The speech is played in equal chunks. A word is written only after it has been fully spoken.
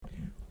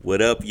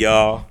What up,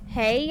 y'all?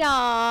 Hey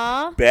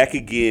y'all. Back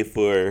again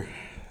for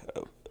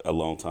a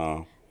long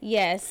time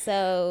Yes,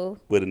 so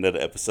with another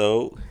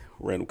episode.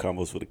 Random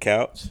combos for the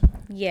couch.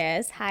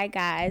 yes, hi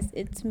guys.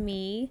 It's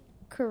me,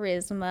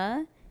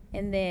 Charisma,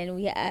 and then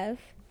we have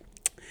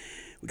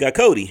We got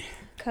Cody.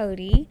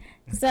 Cody.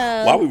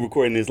 Why we So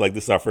recording this like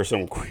this is our first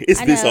time recording? It's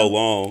I been so know.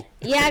 long.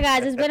 Yeah,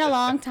 guys, it's been a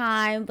long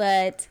time,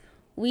 but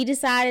we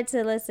decided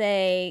to let's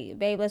say,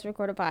 babe, let's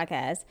record a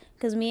podcast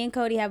because me and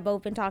Cody have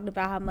both been talking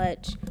about how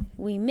much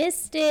we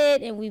missed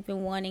it and we've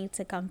been wanting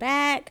to come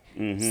back.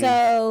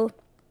 So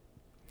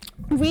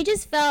we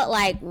just felt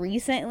like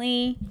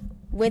recently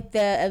with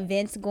the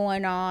events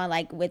going on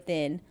like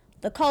within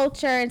the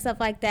culture and stuff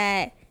like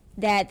that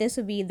that this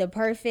would be the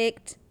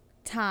perfect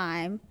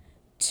time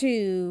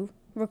to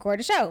record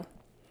a show.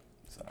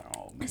 So,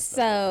 all messed up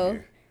So over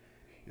here.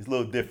 It's a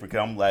little different. 'Cause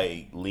I'm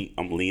like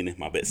I'm leaning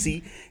my bed.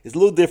 See, it's a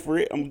little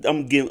different.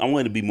 I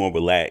want to be more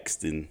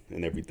relaxed and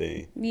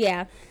everything.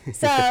 yeah,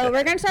 so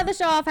we're gonna start the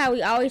show off how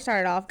we always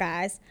start off,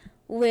 guys,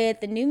 with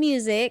the new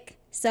music.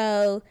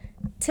 So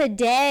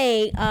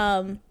today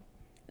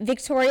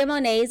Victoria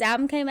Monet's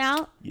album came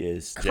out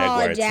Yes,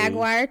 called Jaguar 2.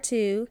 Jaguar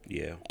 2.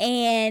 Yeah,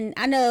 And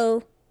I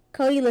know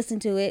Cody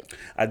listened to it.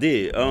 I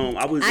did.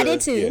 I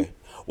did too. Yeah.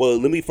 Well,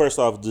 let me first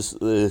off just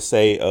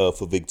say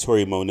for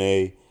Victoria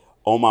Monet,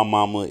 "On My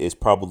Mama" is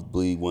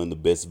probably one of the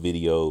best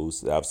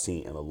videos that I've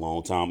seen in a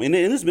long time, and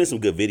there's been some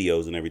good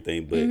videos and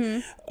everything,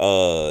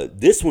 but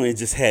this one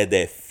just had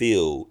that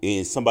feel.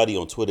 And somebody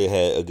on Twitter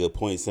had a good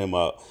point saying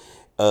about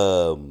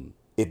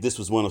if this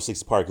was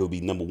 106 Park, it would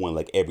be number one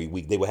like every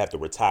week. They would have to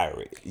retire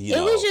it.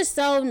 It was just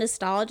so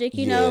nostalgic,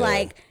 you know, Yeah.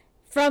 like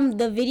from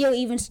the video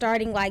even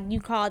starting, like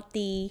you caught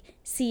the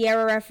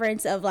Sierra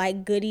reference of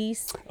like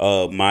goodies.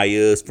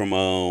 Maya's from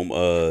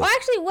Or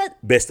actually, what?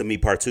 Best of Me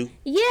Part 2.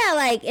 Yeah,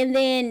 like, and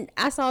then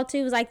I saw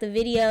too was like the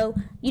video,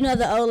 you know,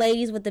 the old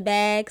ladies with the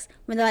bags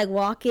when they're like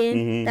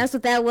walking. That's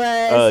what that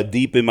was.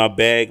 Deep in my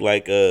bag,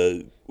 like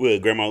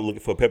grandma looking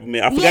for a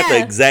peppermint. I forgot the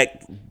Yeah.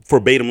 exact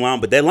verbatim line,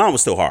 but that line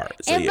was still hard.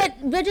 So And yeah.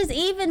 but just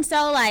even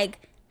so, like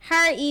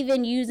her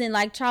even using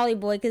like Charlie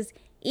Boy, because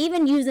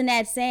even using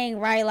that saying,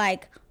 right,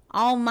 like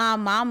on my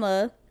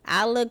mama,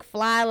 I look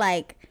fly,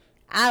 like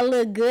I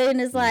look good, and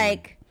it's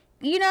like,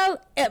 you know,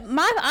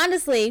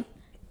 honestly,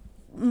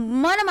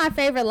 one of my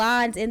favorite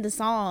lines in the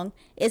song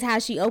is how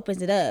she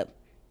opens it up.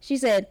 She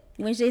said,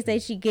 when she say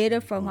she get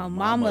it from her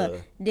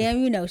mama, damn,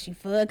 you know she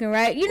fucking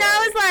right. You know,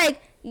 it's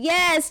like,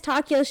 yes,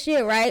 talk your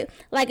shit, right?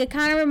 Like it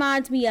kind of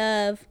reminds me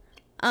of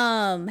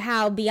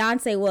how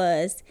Beyonce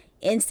was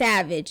in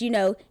Savage, you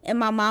know, and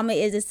my mama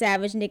is a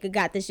savage nigga,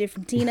 got this shit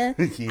from Tina.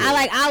 Yeah,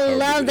 I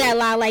love that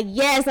line. Like,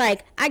 yes,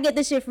 like I get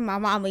this shit from my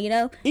mama, you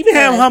know. Even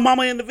have But- her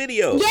mama in the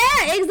video.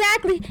 yeah,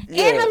 exactly.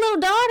 Yeah. And her little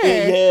daughter.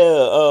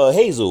 Yeah,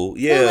 Hazel.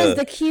 Yeah, It was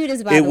the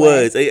cutest, by It the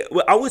way. was.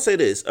 Well, I would say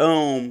this.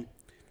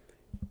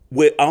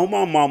 With "On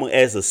My Mama"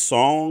 as a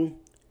song,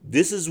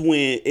 this is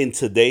when in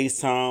today's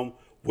time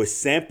where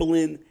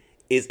sampling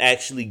is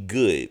actually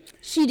good.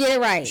 She did it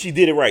right. She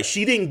did it right.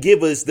 She didn't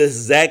give us the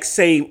exact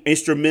same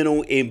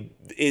instrumental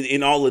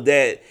in all of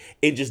that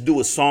and just do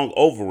a song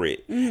over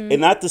it. And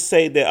not to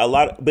say that a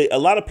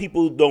lot of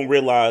people don't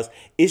realize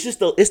it's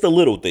just it's the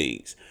little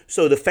things.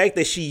 So the fact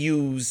that she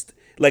used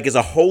like it's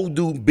a whole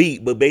new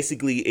beat, but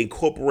basically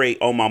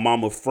incorporate "On My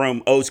Mama"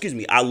 from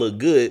 "I Look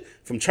Good"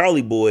 from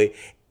Charlie Boy.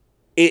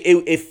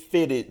 It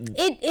fitted.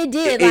 It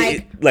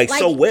did like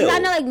so well. 'Cause I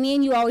know like me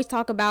and you always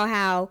talk about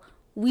how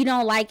we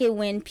don't like it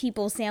when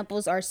people's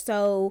samples are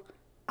so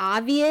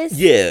obvious.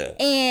 Yeah.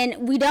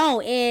 And we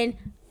don't. And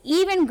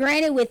even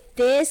granted with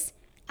this,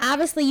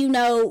 obviously you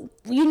know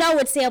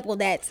what sample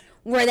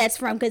where that's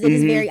from because it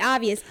is very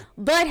obvious.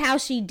 But how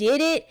she did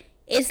it,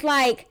 it's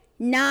like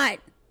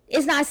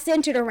it's not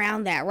centered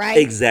around that, right?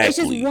 Exactly. It's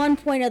just one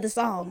point of the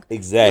song.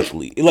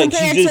 Exactly. Like she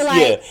Compared to, just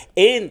like-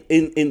 and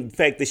in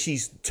fact that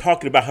she's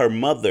talking about her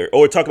mother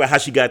or talking about how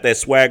she got that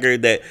swagger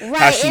that Right.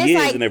 how she and is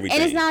it's like, and everything.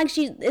 And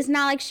it's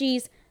not like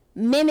she's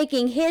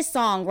mimicking his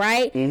song,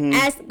 right?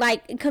 As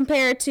like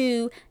compared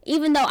to,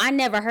 even though I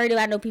never heard it,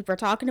 I know people are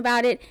talking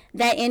about it.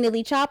 That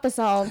Nelly Choppa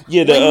song,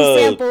 Yeah, when he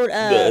sampled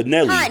the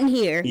Nelly. "Hot in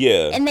Here,"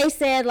 Yeah. and they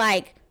said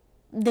like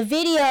the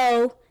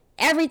video,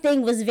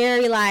 everything was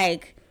very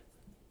like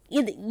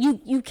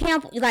you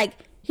can't like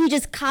he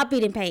just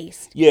copied and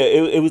pasted. Yeah,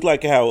 it was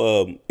like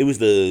how it was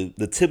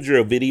the Tip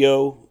Drill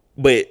video,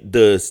 but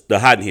the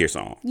Hot in Here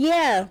song.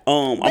 Yeah, but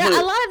a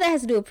lot of that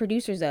has to do with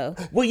producers, though.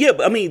 Well, yeah,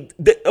 but I mean,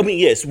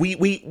 yes,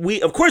 we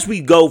of course we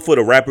go for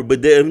the rapper,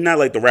 but not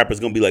like the rapper's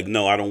gonna be like,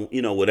 no, I don't,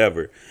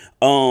 whatever.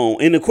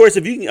 And of course,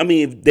 if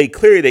they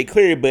clear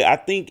it, but I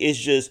think it's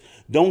just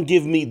don't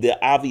give me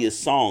the obvious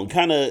song,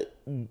 kind of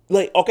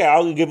like okay,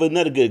 I'll give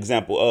another good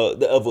example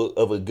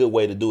of a good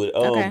way to do it.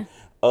 Okay.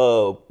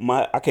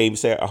 I can't even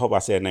say. I hope I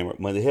said her name right.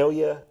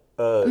 Mahalia.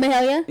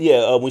 Mahalia?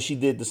 Yeah, when she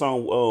did the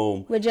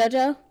song. With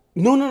JoJo?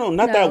 No, not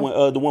No. that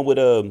one. The one with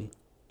LMA.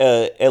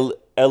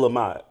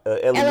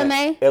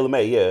 LMA?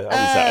 LMA, yeah.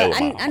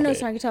 I know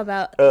song you're talking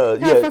about.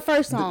 Yeah, Her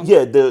first song.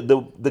 Yeah,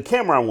 the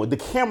Cameron one, the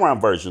Cameron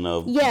version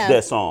of Yeah.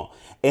 that song.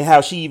 and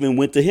how she even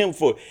went to him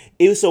for.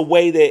 It was a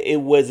way that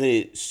it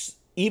wasn't,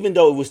 even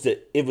though it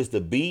was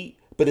the beat,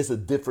 but it's a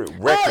different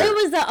record. Oh, it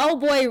was the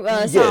old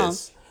boy song.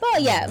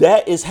 But yeah,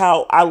 that is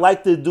how I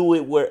like to do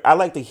it. Where I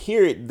like to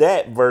hear it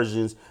that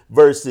versions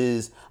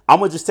versus I'm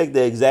gonna just take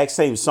the exact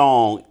same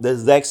song, the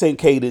exact same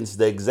cadence,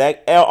 the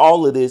exact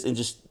all of this, and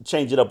just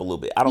change it up a little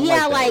bit. I don't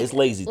like that. It's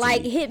lazy.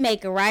 Like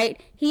Hitmaker,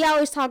 right? He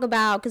always talk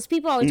about, because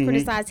people always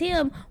criticize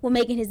him when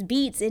making his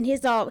beats and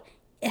his all,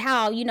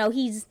 how you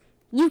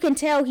can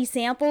tell he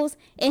samples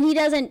and he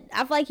doesn't.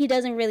 I feel like he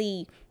doesn't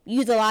really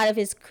use a lot of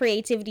his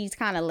creativity. He's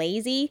kind of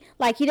lazy.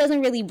 Like he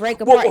doesn't really break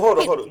apart. Hold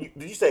on.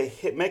 Did you say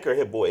Hitmaker or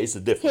Hit Boy? It's a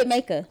difference.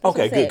 Hitmaker.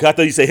 Okay, good. 'Cause I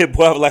thought you said Hit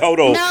Boy. I was like,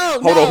 hold on.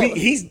 No.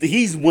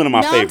 He's one of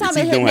my favorites. I'm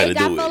talking He know how to Hitmaker.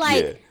 do I feel it.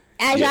 like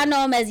as y'all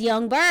know him as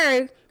Young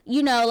Berg,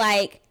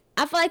 like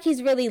I feel like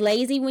he's really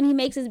lazy when he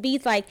makes his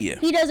beats. Like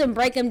he doesn't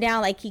break them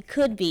down like he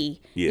could be.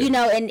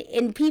 Yeah.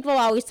 And people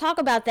always talk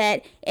about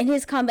that, and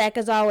his comeback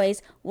is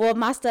always, well,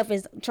 my stuff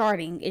is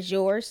charting. It's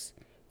yours.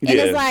 And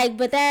it's like,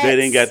 but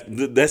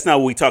that's not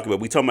what we talk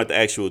about. We talking about the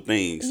actual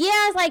things. Yeah,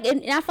 it's like,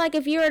 and I feel like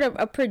if you're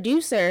a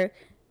producer,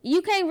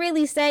 you can't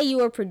really say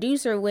you're a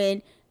producer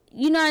when,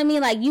 you know what I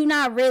mean? Like, you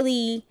not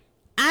really,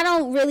 I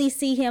don't really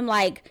see him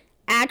like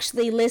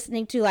actually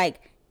listening to like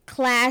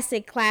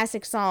classic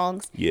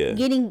songs. Yeah.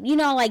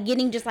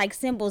 Getting just like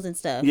samples and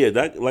stuff. Yeah,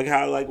 like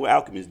how like what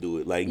Alchemist do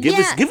it. Like give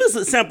us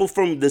a sample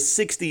from the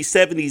 60s,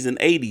 70s, and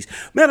 80s.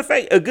 Matter of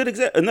fact, a good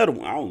example, another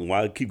one. I don't know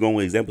why I keep going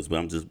with examples, but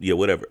I'm just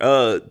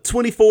whatever.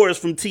 24 is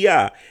from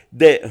T.I.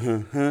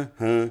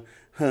 That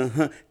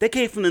that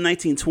came from the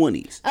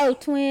 1920s. Oh,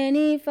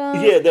 24.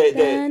 Yeah,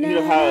 that you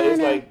know how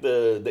it's like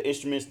the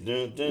instruments.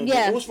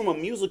 It was from a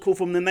musical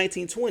from the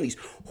 1920s.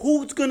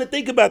 Who's gonna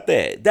think about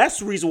that? That's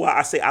the reason why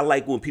I say I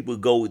like when people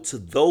go to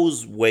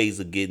those ways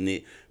of getting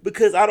it,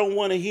 because I don't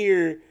want to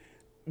hear,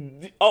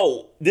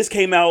 oh, this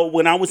came out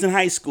when I was in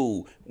high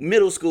school,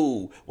 middle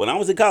school, when I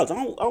was in college. I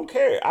don't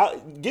care.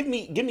 Give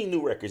me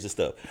new records and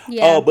stuff.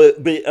 Yeah.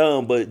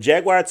 But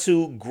Jaguar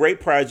 2, great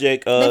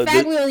project. The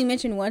fact we only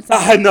mentioned one song.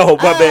 I know,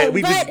 my bad.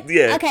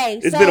 Okay.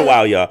 It's been a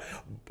while, y'all.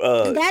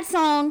 That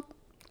song,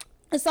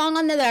 a song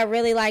on there that I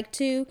really like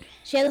too.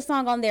 She had a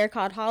song on there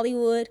called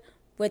Hollywood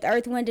with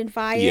Earth, Wind, and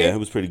Fire. Yeah, it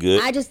was pretty good.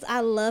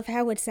 I love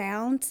how it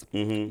sounds.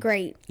 Mm-hmm.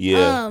 Great.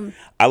 Yeah.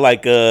 I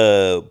like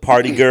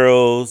Party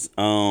Girls.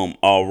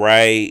 All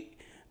Right.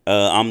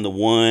 I'm the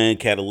One.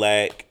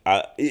 Cadillac.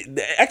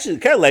 Actually,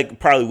 Cadillac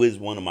probably was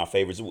one of my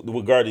favorites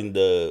regarding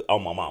the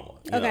On My Mama.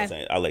 You know what I'm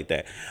saying? I like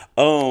that.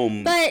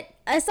 But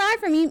aside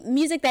from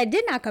music that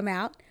did not come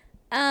out,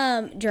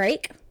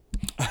 Drake.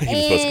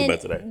 He was supposed to come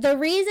out today. The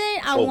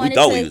reason we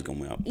thought he was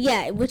going out.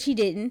 Yeah, which he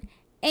didn't.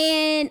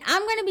 And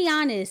I'm gonna be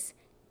honest.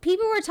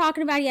 People were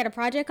talking about he had a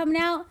project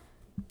coming out.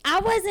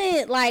 I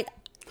wasn't like,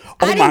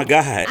 oh my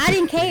God, I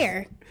didn't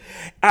care.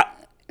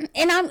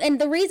 And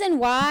the reason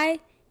why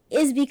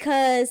is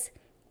because,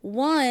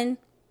 one,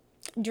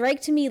 Drake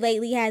to me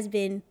lately has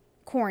been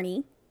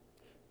corny.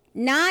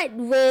 Not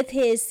with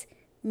his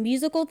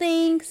musical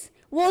things.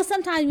 Well,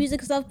 sometimes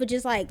musical stuff, but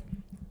just like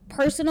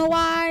personal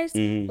wise.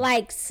 Mm-hmm.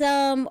 Like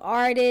some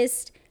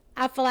artists,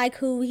 I feel like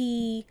who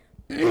he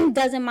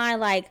doesn't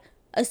mind like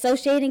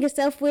associating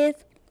himself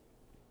with.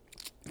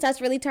 So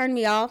that's really turned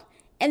me off.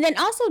 And then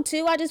also,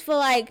 too, I just feel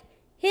like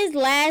his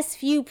last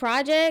few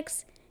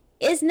projects,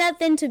 it's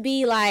nothing to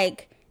be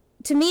like,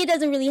 to me, it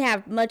doesn't really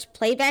have much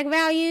playback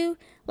value.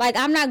 Like,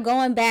 I'm not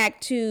going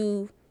back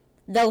to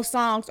those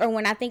songs, or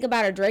when I think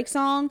about a Drake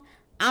song,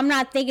 I'm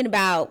not thinking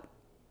about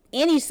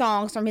any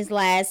songs from his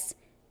last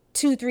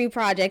 2-3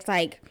 projects.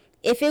 Like,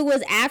 if it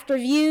was after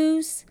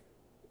Views,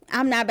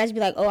 I'm not about to be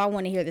like, oh, I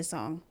want to hear this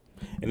song.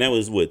 And that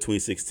was what,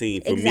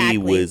 2016 for me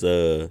was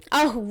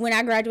when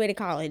I graduated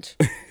college.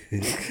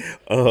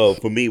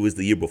 For me it was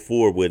the year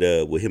before with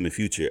him and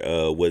Future,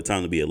 What a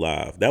Time to Be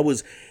Alive. That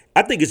was,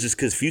 I think it's just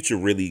because Future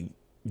really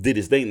did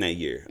his thing that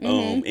year.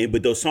 Mm-hmm.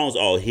 But those songs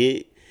all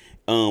hit.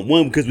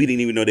 One, because we didn't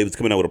even know they was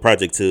coming out with a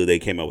project till they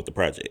came out with the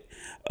project.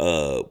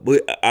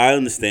 But I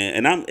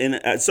understand,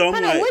 so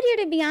I'm like, what year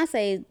did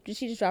Beyonce? Did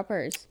she just drop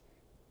hers?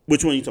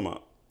 Which one are you talking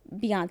about?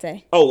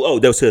 Beyonce. Oh,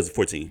 that was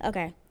 2014.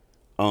 Okay.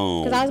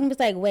 Because I was gonna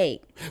be like,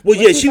 wait. Well,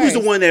 yeah, she was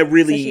the one that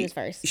really. So she was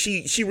first.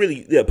 She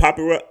really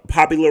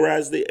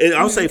popularized it, and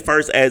I'll say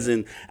first as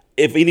in,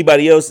 if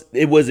anybody else,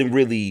 it wasn't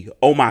really.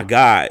 Oh my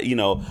God,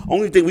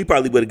 only thing we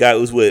probably would have got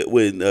was when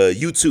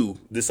U2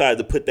 decided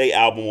to put their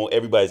album on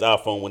everybody's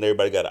iPhone when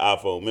everybody got an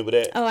iPhone. Remember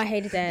that? Oh, I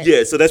hated that.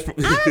 Yeah, so that's. I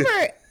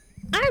remember.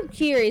 I'm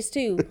curious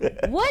too.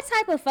 What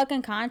type of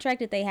fucking contract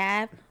did they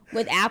have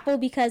with Apple?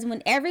 Because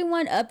when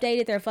everyone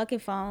updated their fucking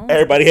phones,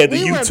 everybody had the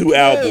U2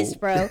 album,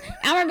 bro.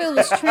 I remember it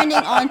was trending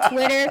on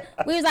Twitter.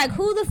 We was like,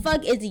 "Who the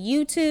fuck is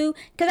U2?"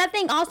 Because I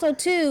think also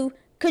too,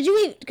 could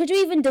you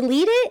even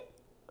delete it?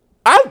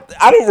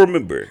 I don't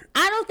remember.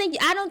 I don't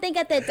think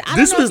at that.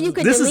 This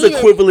is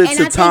equivalent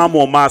to Tom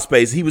on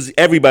MySpace. He was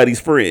everybody's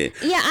friend.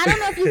 Yeah, I don't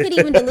know if you could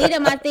even delete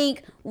him. I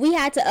think we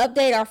had to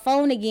update our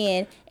phone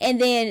again,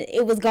 and then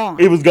it was gone.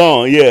 It was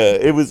gone. Yeah,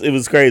 it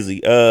was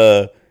crazy.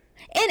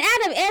 And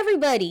out of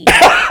everybody,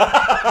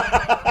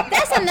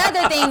 that's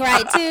another thing,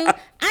 right? Too.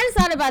 I just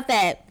thought about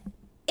that.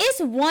 It's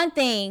one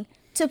thing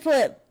to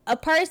put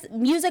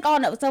music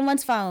on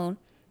someone's phone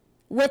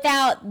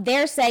without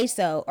their say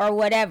so or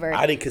whatever.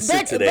 I didn't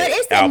consent to that. But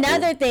it's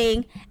another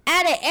thing.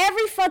 Out of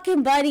every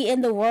fucking buddy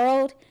in the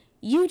world,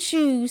 you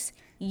choose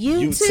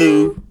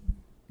U2.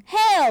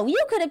 Hell,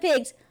 you could have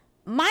picked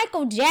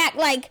Michael Jack.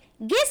 Like,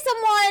 get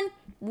someone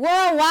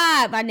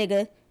worldwide, my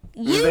nigga.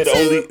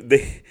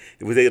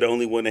 Was they the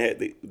only one that had?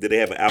 Did they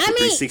have an Alpha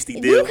 360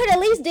 deal? You could at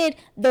least did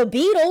the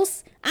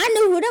Beatles. I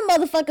knew who them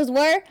motherfuckers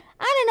were.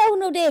 I didn't know who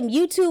no damn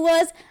U2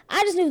 was.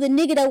 I just knew the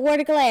nigga that wore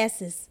the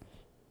glasses.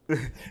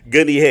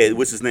 Gunny head.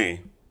 What's his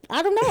name?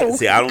 I don't know.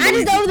 See, I don't know. I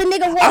just know the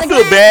nigga wore the glasses.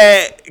 I feel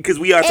bad because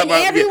we are talking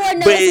about. Everyone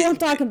knows who I'm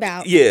talking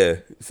about. Yeah,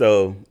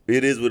 so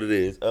it is what it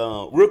is.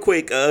 Real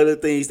quick, other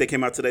things that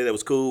came out today that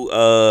was cool.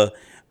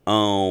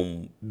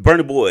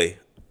 Burna Boy.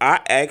 I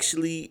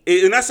actually,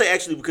 and I say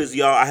actually because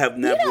y'all, I have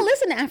never. You don't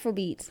listen to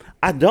Afrobeats.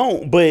 I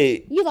don't,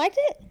 but you liked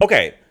it.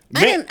 Okay.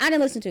 I didn't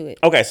listen to it.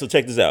 Okay, so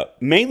check this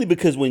out. Mainly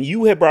because when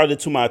you had brought it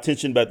to my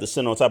attention about the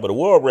Sin on Top of the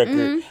World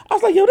record, I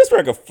was like, yo, this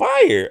record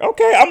fire.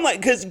 Okay, I'm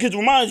like, because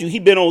remind you, he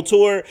been on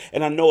tour,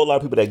 and I know a lot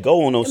of people that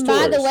go on those tours.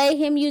 By the way,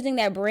 him using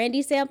that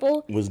Brandy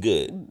sample was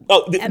good.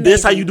 Oh,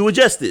 this how you do it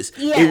justice.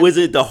 Yeah. It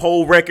wasn't the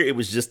whole record. It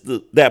was just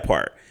that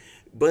part.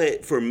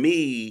 But for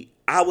me,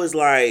 I was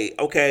like,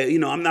 okay,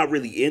 I'm not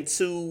really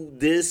into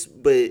this,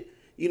 but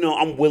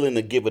I'm willing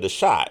to give it a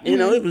shot.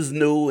 It was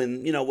new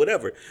and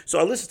whatever. So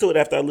I listened to it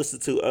after I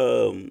listened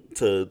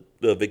to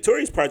the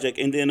Victorious Project,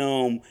 and then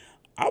I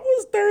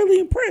was thoroughly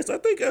impressed. I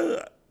think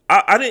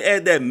I didn't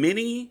add that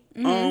many.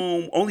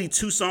 Only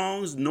 2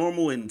 songs,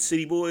 Normal and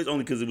City Boys,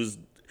 only because it was.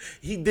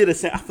 He did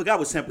I forgot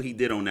what sample he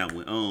did on that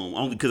one.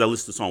 Only because I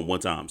listened to the song one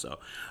time. So,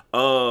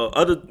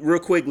 real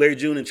quick, Larry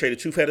June and Trey the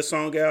Truth had a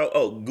song out.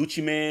 Oh,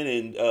 Gucci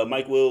Mane and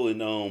Mike Will and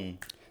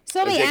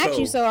So let me ask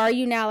you. So, are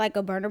you now like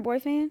a Burna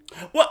Boy fan?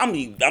 Well, I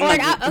mean,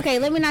 okay.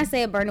 Let me not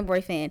say a Burna Boy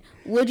fan.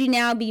 Would you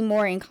now be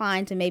more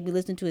inclined to maybe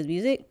listen to his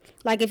music?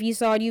 Like, if you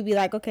saw it, you'd be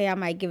like, okay, I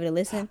might give it a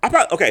listen.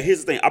 Okay,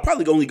 here's the thing. I'll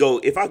probably only go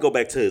if I go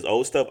back to his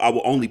old stuff. I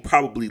will only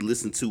probably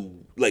listen to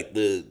like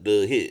the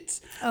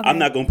hits. Okay. I'm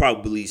not gonna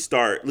probably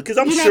start because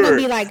I'm sure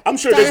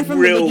there's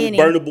real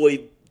Burna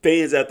Boy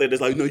fans out there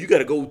that's like, no, you got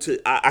to go to.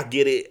 I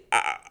get it.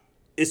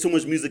 It's too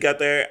much music out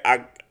there.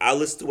 I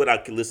listen to what I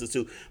can listen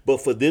to,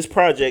 but for this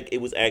project,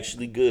 it was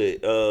actually good.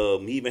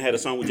 He even had a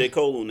song with J.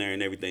 Cole on there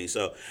and everything.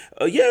 So,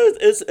 yeah,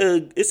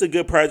 it's a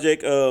good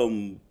project.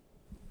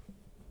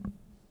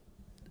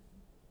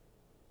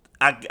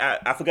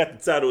 I forgot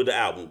the title of the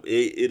album.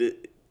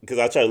 Because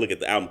I try to look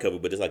at the album cover,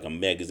 but it's like a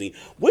magazine,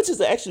 which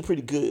is actually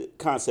pretty good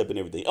concept and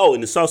everything. Oh,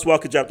 and the Sauce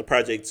Walker dropped the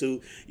project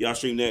too. Y'all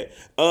stream that.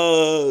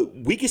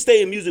 We can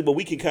stay in music, but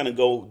we can kind of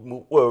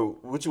go. Well,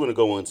 what you want to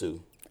go on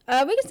to?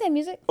 We can stay in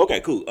music.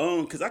 Okay, cool.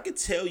 Because I could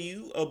tell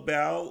you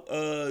about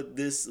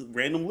this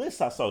random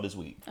list I saw this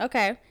week.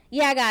 Okay.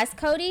 Yeah, guys.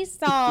 Cody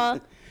saw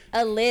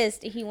a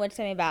list he wanted to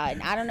tell me about,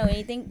 and I don't know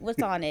anything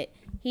what's on it.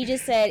 He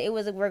just said it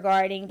was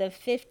regarding the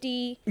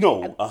 50... No,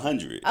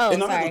 100. Oh,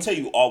 and I'm not going to tell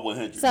you all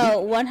 100. So,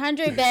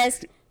 100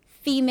 best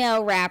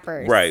female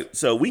rappers. Right.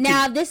 So,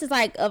 this is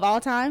like of all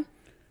time?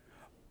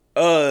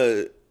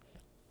 You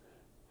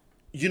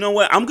know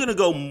what? I'm going to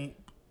go...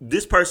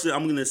 This person,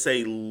 I'm going to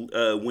say,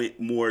 went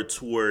more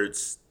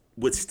towards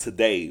what's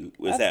today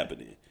was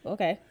happening.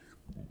 Okay.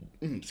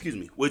 Excuse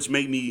me. Which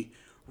made me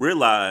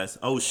realize,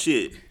 oh,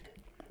 shit,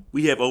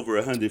 we have over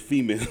 100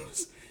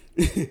 females.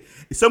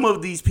 Some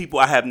of these people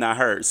I have not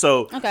heard.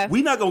 So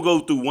we're not going to go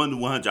through 1 to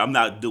 100. I'm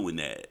not doing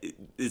that.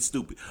 It's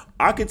stupid.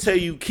 I can tell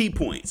you key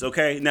points,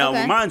 okay? Now,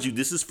 mind you,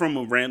 this is from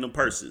a random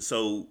person.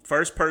 So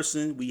first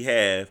person we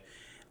have,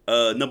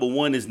 number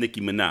 1 is Nicki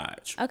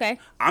Minaj. Okay.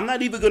 I'm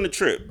not even going to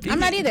trip. I'm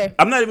not either.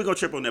 I'm not even going to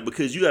trip on that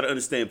because you got to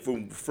understand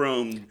from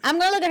I'm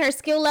going to look at her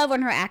skill level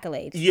and her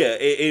accolades. Yeah,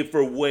 and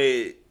for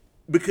what,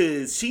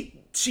 because she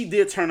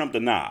did turn up the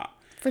knob.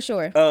 For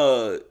sure.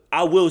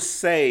 I will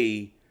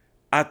say,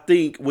 I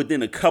think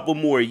within a couple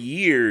more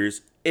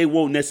years, it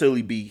won't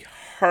necessarily be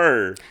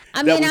her.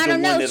 I mean, I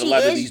don't know. That a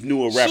lot of these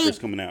newer rappers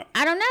coming out.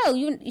 I don't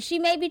know. She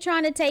may be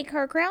trying to take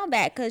her crown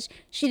back because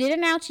she did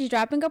announce she's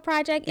dropping a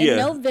project in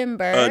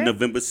November.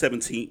 November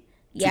 17th.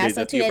 Yeah,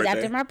 so 2 days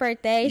after my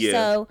birthday.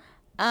 Yeah.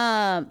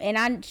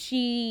 So,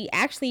 she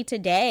actually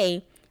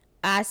today,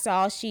 I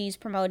saw she's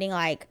promoting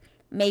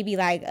maybe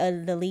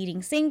the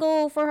leading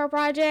single for her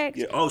project.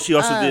 Yeah. Oh, she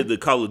also did the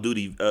Call of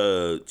Duty.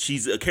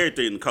 She's a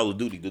character in the Call of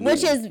Duty,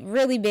 which is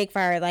really big for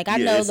her. I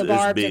know the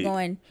barbs are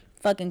going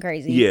fucking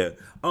crazy. Yeah.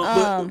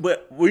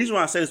 But the reason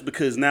why I say this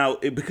because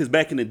because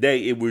back in the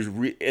day it was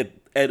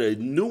at a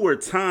newer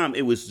time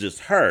it was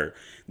just her.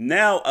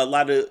 Now a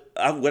lot of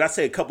when I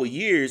say a couple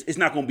years, it's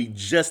not going to be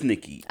just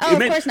Nicki. Oh,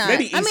 of course not.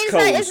 Maybe East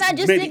Coast, it's not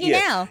just Nicki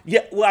now.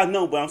 Yeah. Well, I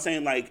know, but I'm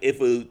saying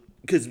if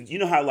because you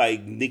know how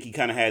like Nicki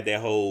kind of had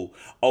that whole,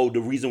 oh, the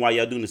reason why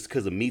y'all doing this is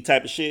because of me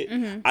type of shit.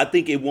 I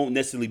think it won't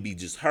necessarily be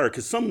just her,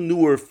 because some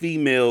newer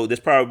female that's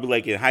probably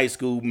like in high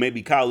school,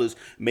 maybe college,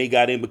 may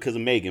got in because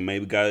of Megan,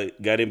 maybe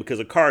got in because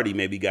of Cardi,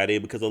 maybe got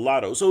in because of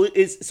Lotto. So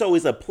it's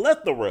a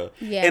plethora,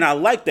 and I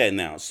like that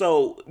now.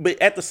 So,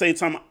 but at the same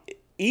time,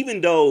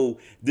 even though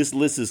this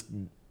list is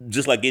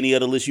just like any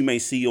other list you may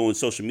see on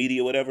social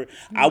media or whatever,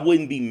 I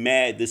wouldn't be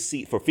mad to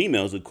see, for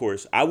females, of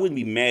course, I wouldn't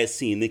be mad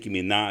seeing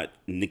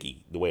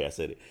Nicki, the way I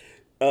said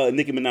it,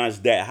 Nicki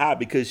Minaj that high,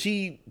 because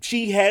she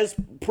has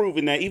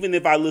proven that even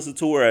if I listen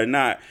to her or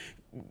not,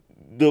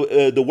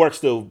 the work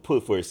still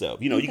put for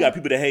itself. You know, you got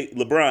people that hate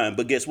LeBron,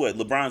 but guess what?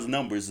 LeBron's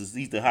numbers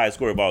he's the highest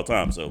scorer of all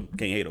time, so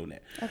can't hate on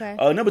that. Okay.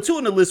 Number 2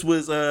 on the list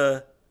was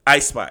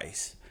Ice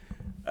Spice.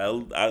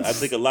 I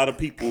think a lot of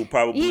people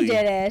probably. You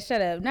dead ass.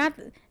 Shut up. Not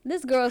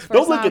this girl's first.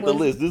 Don't look at the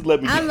list. Just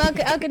let me.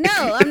 Okay.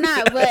 No, I'm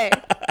not.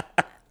 But.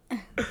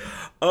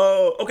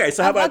 Okay.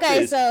 So how about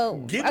this?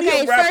 So give me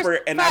a rapper,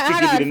 and I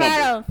can give you the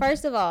number.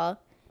 First of all,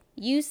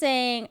 you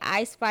saying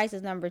Ice Spice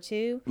is number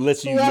 2.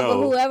 Lets you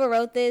know whoever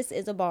wrote this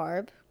is a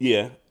barb.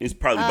 Yeah, it's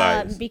probably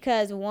biased.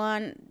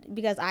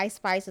 Because Ice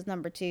Spice is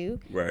number 2.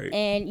 Right.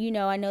 And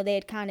I know they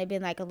had kind of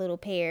been like a little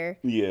pair.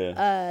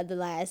 Yeah. The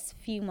last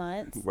few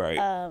months. Right.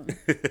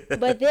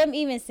 But them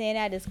even saying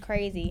that is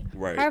crazy.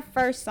 Right. Her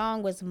first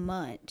song was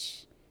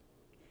Munch.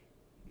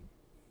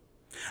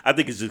 I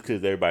think it's just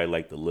because everybody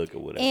liked the look or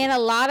whatever. And a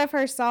lot of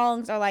her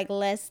songs are like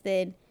less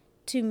than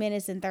 2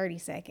 minutes and 30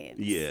 seconds.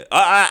 Yeah,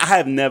 I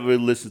have never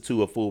listened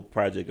to a full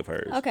project of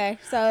hers. Okay,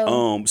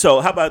 so so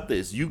how about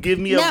this? You give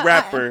me a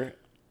rapper,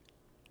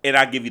 and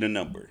I give you the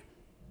number.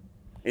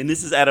 And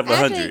this is out of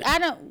 100. I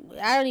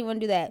don't even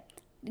want to do that.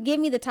 Give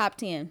me the top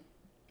 10.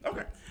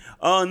 Okay.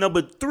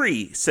 Number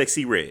 3,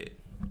 Sexy Red.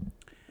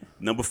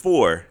 Number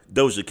 4,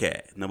 Doja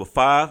Cat. Number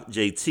 5,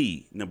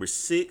 JT. Number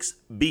 6,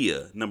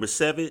 Bia. Number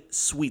 7,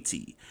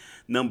 Sweetie.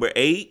 Number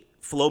 8,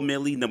 Flo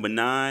Milli. Number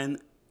 9,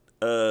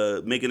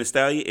 Megan Thee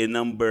Stallion. And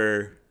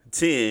number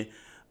 10,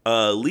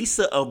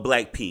 Lisa of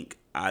Blackpink.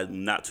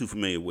 I'm not too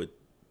familiar with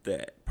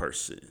that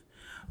person.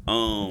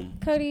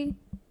 Cody,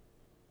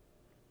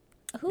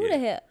 who the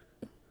hell?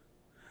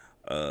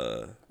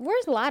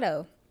 Where's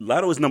Lotto?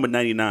 Lotto is number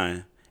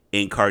 99,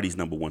 and Cardi's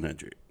number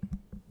 100.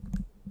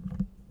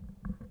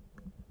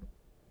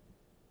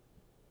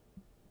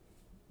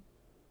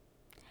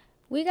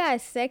 We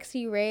got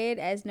Sexy Red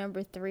as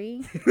number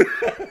 3.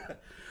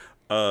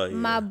 Yeah.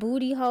 My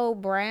booty hole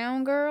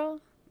brown girl.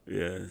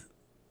 Yeah,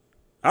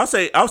 I'll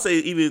say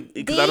even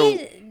because I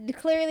don't.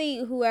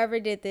 Clearly, whoever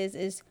did this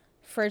is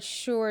for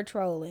sure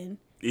trolling.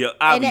 Yeah,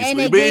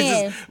 obviously, and but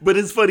again,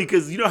 it's funny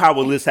because you know how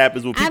a list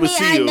happens when people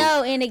see you. I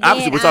know, and again,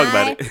 obviously we're talking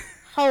about it.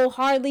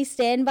 Wholeheartedly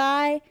stand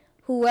by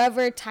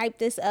whoever typed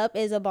this up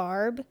is a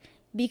barb,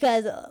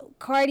 because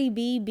Cardi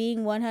B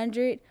being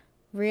 100.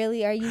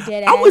 Really? Are you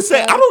dead ass? I would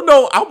say, I don't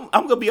know.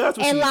 I'm gonna be honest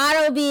with you. And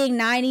Lotto being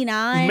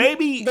 99.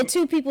 Maybe the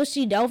 2 people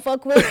she don't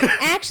fuck with.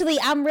 Actually,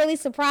 I'm really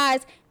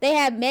surprised they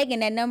had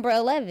Megan at number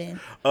 11.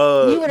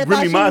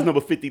 Remy Ma's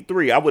number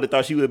 53. I would have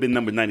thought she would have been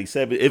number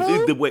 97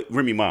 if the way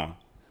Remy Ma.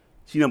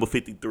 She number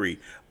 53.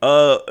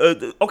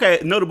 Okay,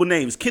 notable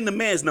names. Ken the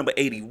Man's number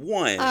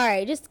 81. All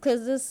right, just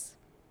because this.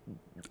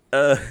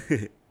 Who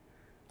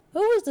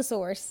was the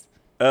source?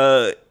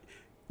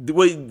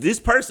 This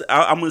person,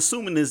 I'm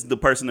assuming this is the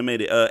person that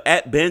made it.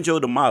 At Banjo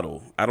the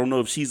Model. I don't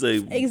know if she's a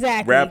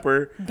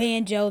rapper.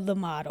 Banjo the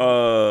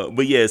Model.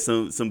 But yeah,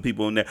 some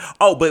people in there.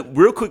 Oh, but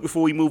real quick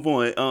before we move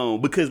on,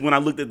 because when I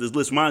looked at this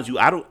list, mind you,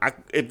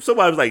 if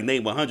somebody was like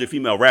name 100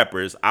 female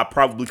rappers, I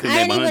probably couldn't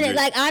name 100.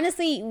 Like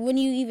honestly, when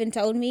you even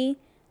told me,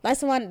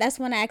 that's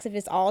when I asked if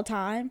it's all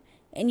time.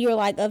 And you're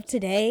like, of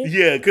today?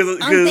 Yeah, because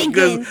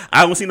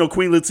I don't see no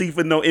Queen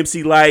Latifah, no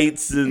MC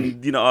Lights,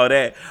 and all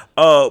that.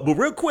 But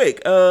real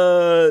quick,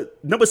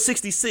 number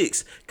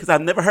 66, because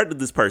I've never heard of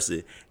this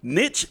person,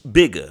 Niche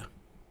Bigger.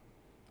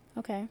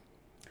 Okay.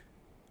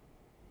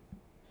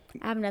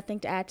 I have nothing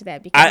to add to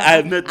that because I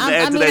have nothing to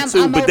add to that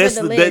too. But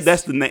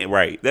that's the name,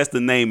 right? That's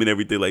the name and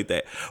everything like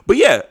that. But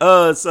yeah,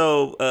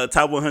 so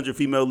top 100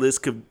 female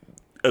list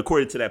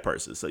according to that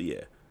person. So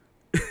yeah.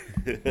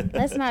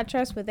 Let's not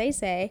trust what they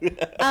say.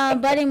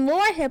 But in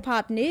more hip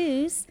hop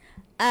news,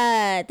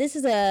 this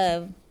is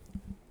a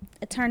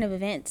turn of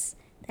events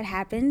that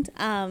happened.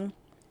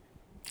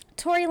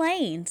 Tory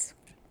Lanez.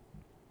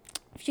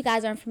 If you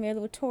guys aren't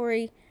familiar with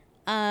Tory,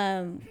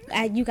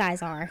 you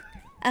guys are.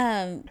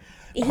 Hold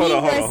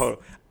on.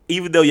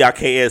 Even though y'all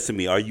can't answer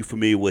me, are you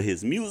familiar with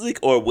his music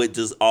or what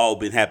just all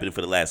been happening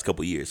for the last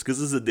couple of years? Because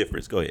there's a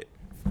difference. Go ahead.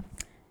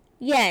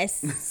 Yes.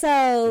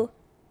 So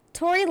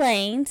Tory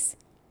Lanez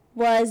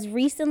was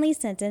recently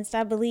sentenced,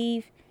 I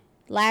believe,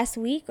 last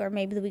week or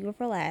maybe the week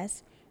before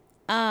last,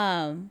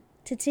 to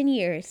 10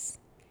 years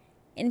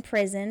in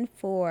prison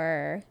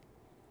for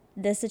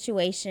the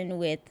situation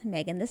with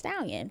Megan Thee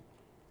Stallion.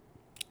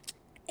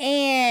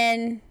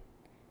 And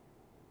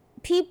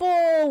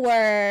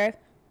I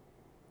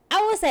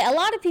would say a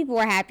lot of people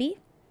were happy,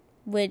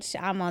 which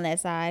I'm on that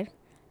side.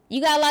 You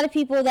got a lot of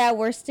people that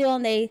were still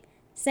on the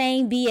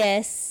same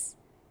BS,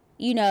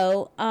 you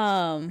know,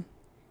 and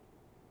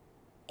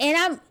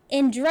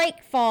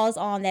Drake falls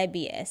on that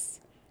BS.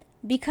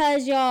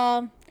 Because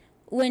y'all,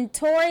 when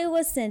Tory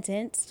was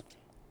sentenced,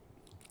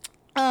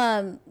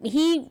 I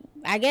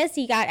guess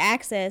he got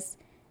access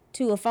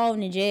to a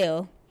phone in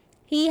jail.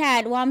 He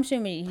had, well, I'm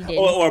assuming he did.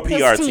 Or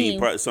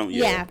PRT, something,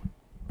 yeah.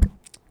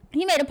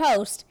 He made a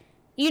post,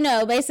 you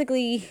know,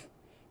 basically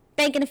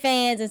thanking the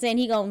fans and saying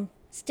he gonna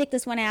stick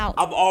this one out.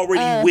 I'm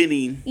already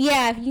winning.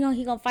 Yeah, you know,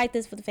 he gonna fight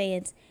this for the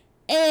fans.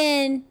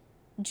 And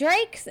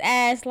Drake's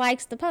ass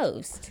likes the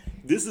post.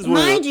 This is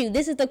Mind you,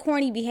 this is the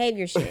corny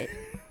behavior shit.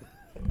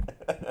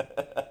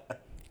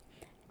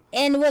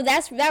 And well,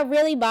 that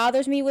really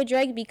bothers me with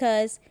Drake,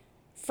 because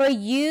for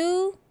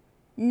you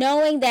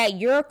knowing that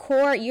your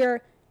core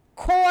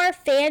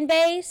fan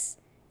base,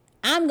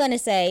 I'm gonna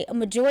say a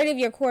majority of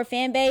your core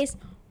fan base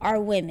are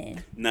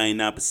women.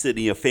 99% of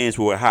your fans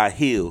wear high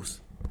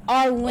heels.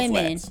 Are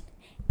women.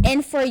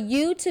 And for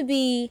you to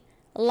be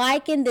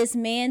liking this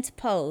man's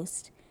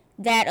post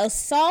that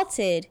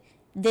assaulted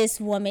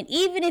this woman,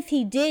 even if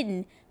he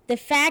didn't, the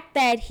fact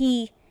that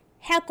he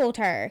heckled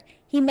her,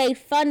 he made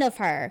fun of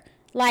her,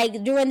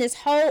 like during this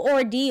whole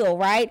ordeal,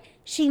 right?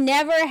 She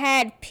never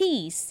had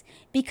peace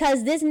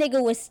because this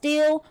nigga was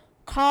still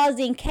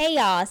causing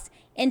chaos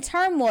and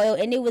turmoil,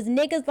 and it was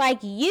niggas like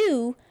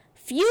you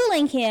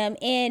fueling him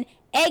and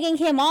egging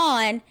him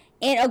on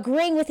and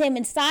agreeing with him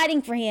and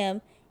siding for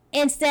him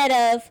instead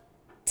of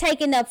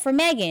taking up for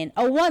Megan,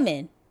 a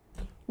woman,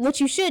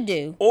 which you should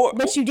do,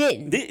 but you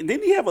didn't.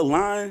 Didn't he have a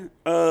line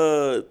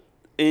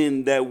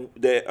in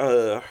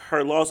that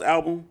Her Lost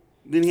album?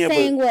 Didn't he have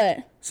saying what?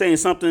 Saying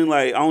something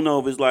like, I don't know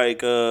if it's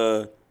like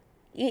something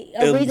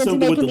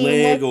with the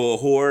leg or a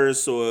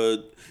horse or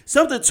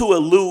something to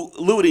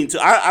alluding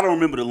to. I don't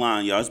remember the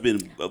line, y'all. It's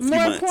been a few months.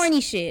 More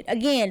corny shit.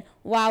 Again,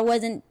 why I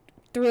wasn't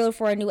thrilled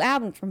for a new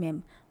album from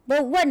him,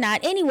 but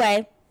whatnot.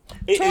 Anyway,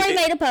 Tory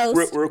made a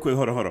post. Real quick,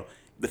 hold on.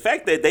 The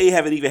fact that they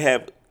haven't even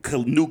have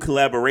new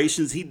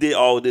collaborations, he did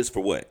all of this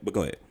for what? But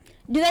go ahead.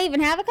 Do they even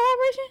have a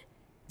collaboration?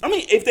 I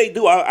mean, if they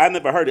do, I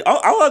never heard it.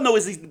 All I know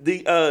is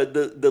the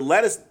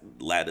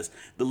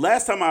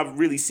last time I've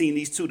really seen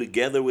these two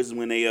together was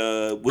when they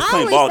was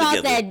playing ball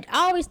together.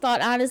 I always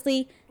thought,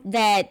 honestly,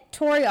 that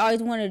Tory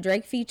always wanted a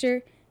Drake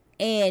feature,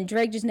 and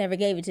Drake just never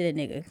gave it to the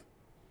nigga.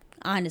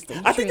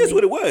 Honestly, I think that's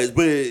what it was,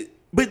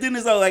 but then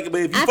it's all like, but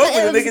if you fuck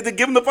with the nigga, to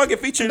give him the fucking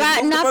feature. But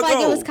I feel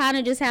like it was kind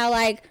of just how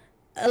like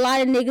a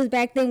lot of niggas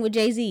back then with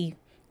Jay-Z.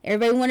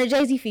 Everybody wanted a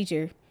Jay-Z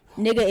feature.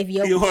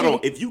 Nigga, hold on.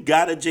 If you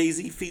got a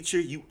Jay-Z feature,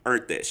 you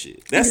earned that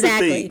shit. That's the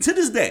thing. To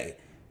this day.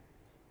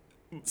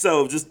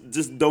 So just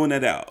throwing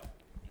that out.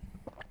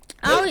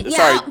 Sorry, 2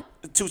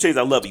 Chainz,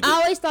 I love you.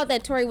 I always thought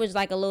that Tory was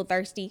like a little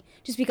thirsty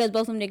just because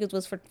both of them niggas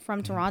was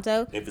from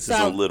Toronto. Emphasis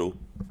on little.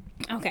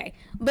 Okay.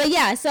 But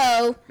yeah,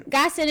 so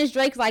guy sentenced,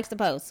 Drake likes the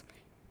post.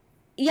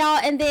 Y'all,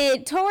 and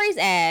then Tory's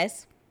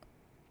ass,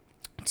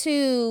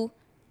 to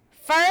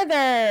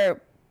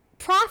further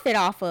profit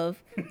off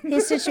of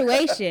his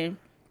situation,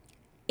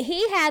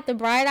 he had the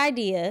bright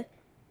idea,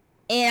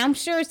 and I'm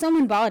sure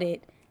someone bought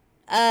it.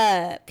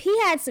 He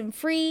had some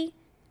free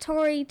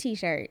Tory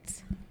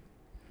t-shirts.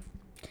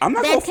 I'm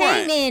not gonna front.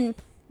 That came in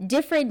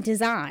different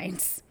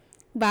designs,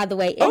 by the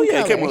way. Oh yeah,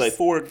 colors. It came with like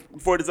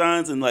four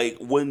designs and like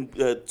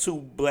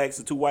 2 blacks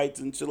and 2 whites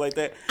and shit like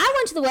that. I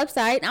went to the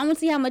website. I want to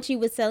see how much he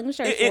was selling the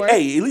shirts for.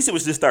 Hey, at least it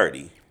was just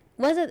 30.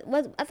 Was it?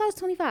 I thought it was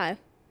 25.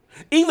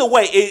 Either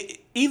way,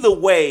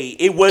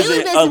 it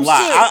wasn't a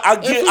lot.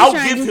 I'll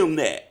give him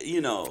that.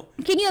 You know.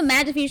 Can you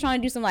imagine if he was trying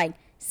to do some like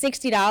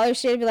 $60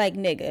 shit? Be like,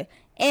 nigga.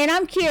 And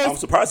I'm curious. I'm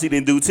surprised he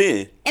didn't do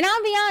 10. And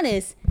I'll be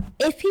honest.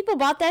 If people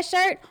bought that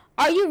shirt,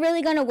 are you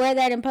really gonna wear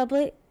that in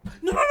public?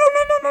 No.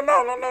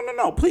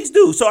 Please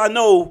do. So I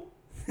know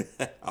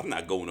I'm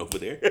not going over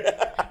there.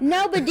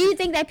 No, but do you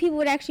think that people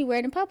would actually wear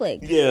it in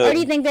public? Yeah. Or do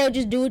you think they'll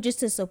just do it just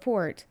to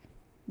support?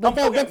 But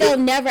they'll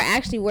never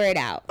actually wear it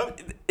out.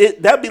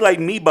 That'd be like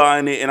me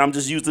buying it and I'm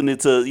just using it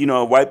to,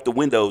 wipe the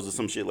windows or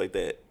some shit like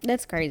that.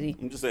 That's crazy.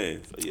 I'm just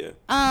saying. So yeah.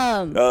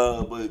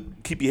 But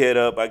keep your head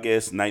up, I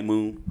guess. Night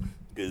Moon,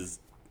 because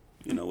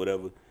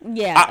whatever.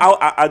 Yeah.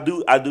 I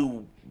do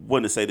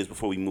want to say this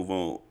before we move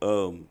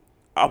on.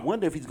 I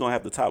wonder if he's gonna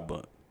have the top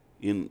bunk,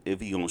 and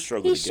if he's gonna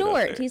struggle. He's to get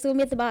short. Up there. He's gonna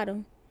be at the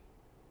bottom.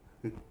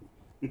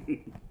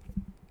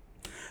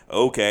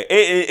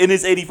 Okay, and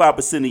it's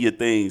 85% of your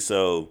thing.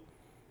 So,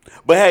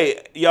 but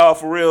hey, y'all,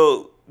 for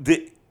real,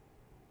 this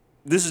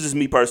is just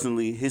me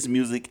personally. His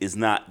music is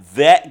not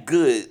that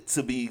good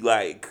to be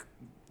like,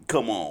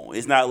 come on.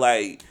 It's not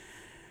like,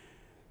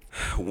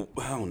 I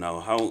don't know.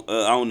 I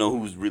don't know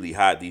who's really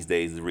hot these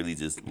days. It really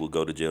just will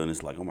go to jail and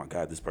it's like, oh my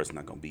God, this person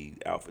not gonna be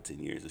out for 10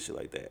 years and shit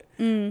like that.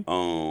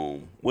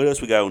 What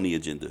else we got on the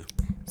agenda?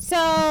 So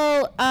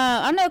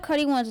I know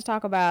Cody wanted to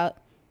talk about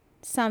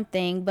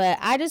something, but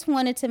I just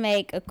wanted to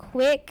make a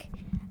quick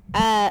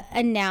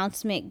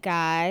announcement,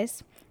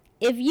 guys.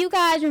 If you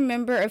guys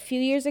remember a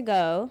few years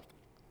ago,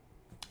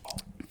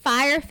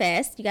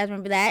 Firefest, you guys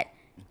remember that?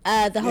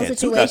 The whole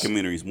situation. 2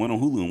 documentaries, one on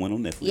Hulu and one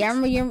on Netflix. Yeah, I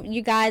remember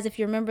you guys, if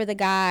you remember the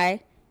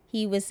guy,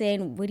 he was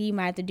saying what he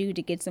might have to do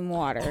to get some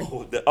water.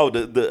 The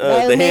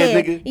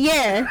head nigga.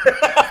 Yeah.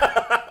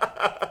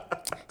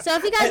 So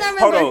if you guys don't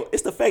Hold remember, on,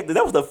 it's the fact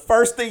that was the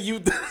first thing you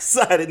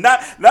decided, not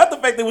the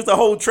fact that it was the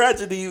whole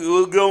tragedy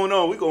was going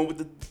on. We going with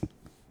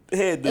the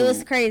head dude. it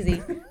was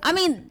crazy. I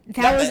mean,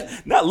 that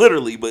was not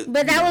literally, but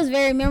that was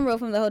very memorable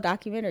from the whole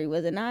documentary,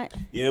 was it not?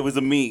 yeah, it was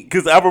a meme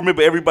because I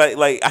remember everybody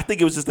like I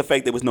think it was just the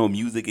fact there was no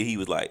music and he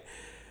was like,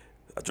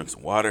 I drank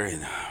some water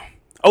and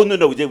oh no,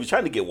 they was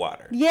trying to get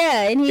water.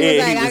 Yeah, and he was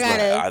like, I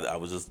gotta. I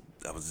was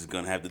just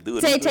gonna have to do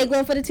it. Take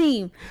one for the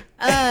team.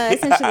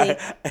 Essentially.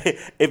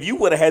 If you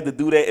would have had to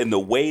do that and the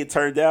way it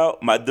turned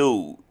out, my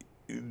dude,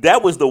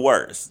 that was the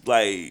worst.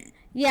 Like,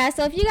 yeah,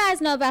 so if you guys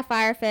know about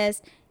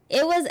Firefest,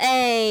 it was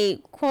a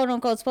quote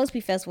unquote supposed to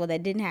be festival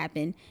that didn't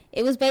happen.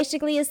 It was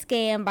basically a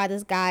scam by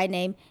this guy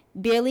named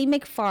Billy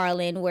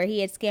McFarland, where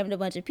he had scammed a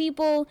bunch of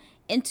people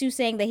into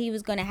saying that he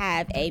was going to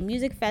have a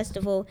music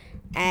festival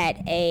at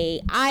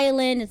a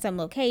island in some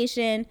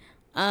location.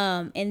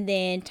 And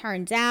then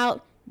turns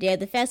out there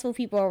the festival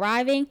people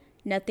arriving,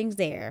 nothing's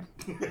there.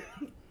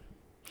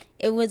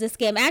 It was a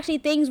scam. Actually,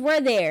 things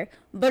were there,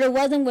 but it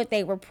wasn't what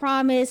they were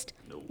promised.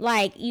 Nope.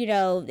 Like,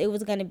 it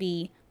was going to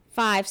be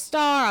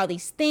 5-star, all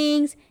these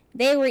things.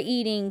 They were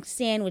eating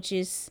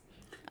sandwiches.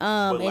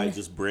 But like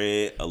just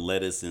bread, a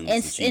lettuce, and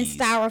some cheese. And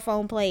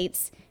styrofoam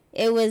plates.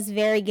 It was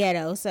very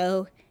ghetto.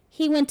 So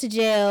he went to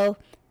jail.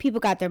 People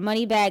got their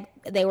money back.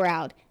 They were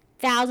out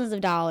thousands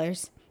of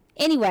dollars.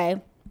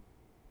 Anyway,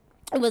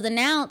 it was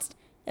announced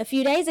a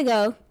few days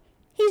ago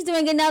he's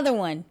doing another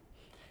one.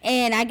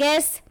 And I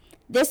guess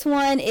this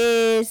one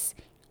is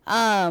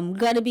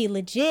gonna be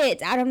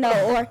legit. I don't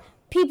know. Or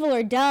people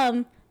are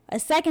dumb a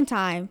second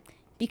time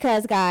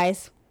because,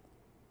 guys,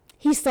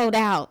 he sold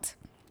out.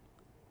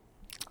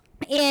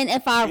 And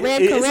if I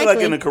read correctly, it's like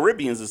in the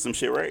Caribbean or some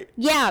shit, right?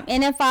 Yeah,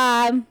 and if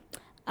I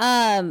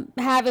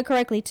have it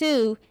correctly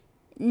too,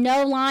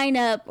 no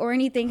lineup or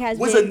anything has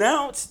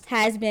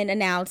been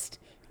announced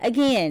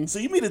again. So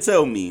you mean to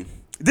tell me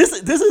this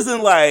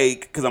isn't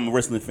like, because I'm a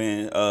wrestling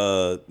fan,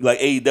 like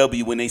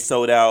AEW when they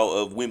sold out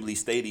of Wembley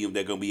Stadium,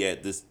 they're gonna be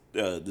at this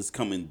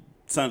coming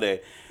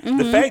Sunday. Mm-hmm.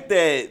 The fact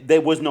that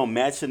there was no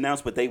match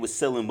announced, but they were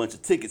selling a bunch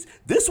of tickets.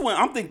 This one,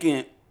 I'm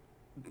thinking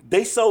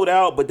they sold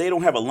out, but they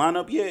don't have a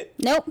lineup yet.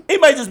 Nope. It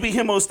might just be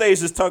him on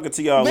stage just talking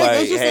to y'all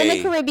it's just in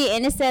the Caribbean,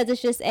 and it says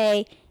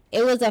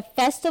it was a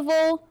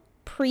festival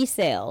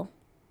pre-sale.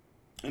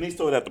 And they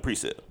sold out the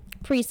pre-sale.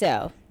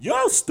 Pre-sale.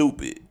 Y'all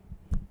stupid.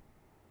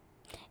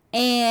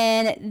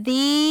 And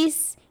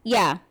these,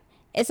 yeah.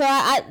 And so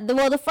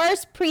the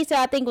first pre-sale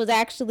I think was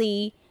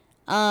actually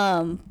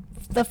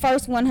the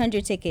first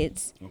 100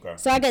 tickets. Okay.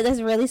 So I guess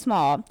that's really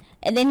small.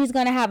 And then he's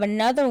gonna have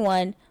another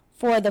one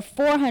for the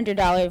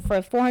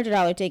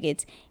 $400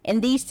 tickets,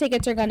 and these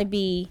tickets are gonna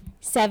be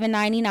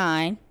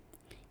 $7.99.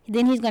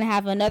 Then he's gonna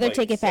have another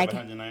ticket package.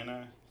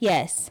 $799.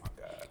 Yes.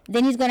 Oh,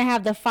 then he's gonna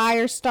have the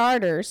fire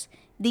starters.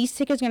 These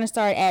tickets are gonna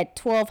start at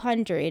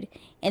 $1,200,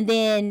 and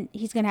then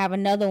he's gonna have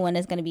another one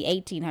that's gonna be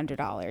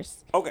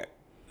 $1,800. Okay.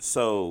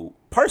 So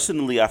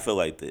personally, I feel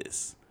like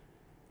this.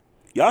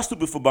 Y'all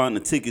stupid for buying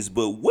the tickets,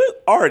 but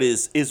what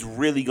artist is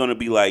really gonna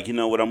be like, you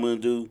know what I'm gonna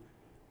do?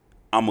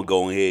 I'm gonna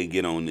go ahead and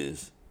get on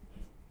this.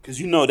 Cause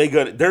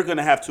they're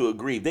gonna have to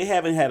agree. If they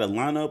haven't had a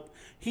lineup,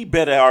 he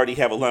better already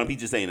have a lineup. He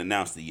just ain't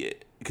announced it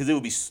yet. Because it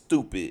would be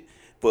stupid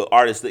for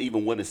artists to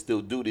even want to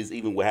still do this,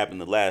 even what happened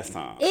the last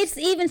time. It's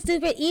even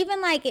stupid.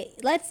 Even like,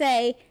 let's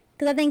say,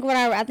 because I think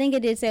I think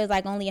it did say it was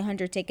like only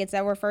 100 tickets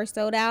that were first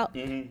sold out.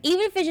 Mm-hmm.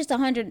 Even if it's just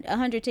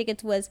 100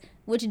 tickets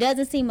which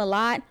doesn't seem a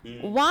lot.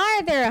 Mm-hmm. Why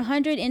are there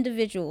 100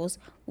 individuals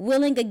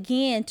willing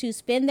again to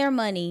spend their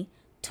money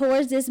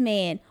towards this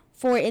man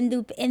for in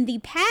the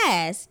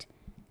past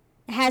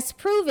has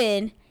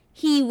proven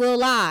he will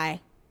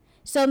lie?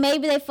 So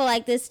maybe they feel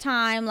like this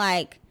time,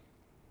 like,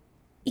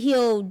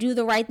 he'll do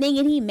the right thing,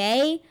 and he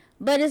may.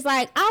 But it's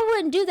like, I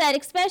wouldn't do that,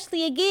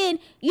 especially, again,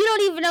 you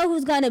don't even know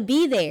who's going to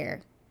be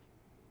there.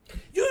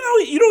 You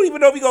don't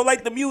even know if you're going to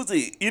like the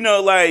music.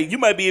 Like, you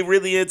might be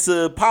really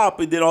into pop,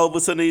 and then all of a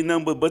sudden they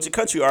number a bunch of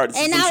country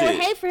artists. And I would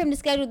hate for him to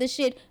schedule this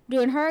shit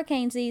during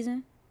hurricane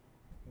season.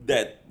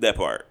 That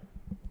part.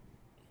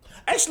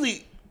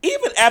 Actually,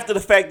 even after the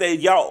fact that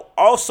y'all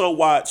also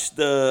watched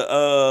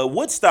the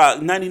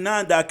Woodstock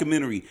 99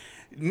 documentary,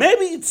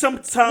 maybe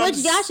sometimes...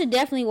 Which y'all should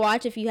definitely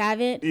watch if you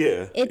haven't.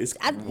 Yeah, it's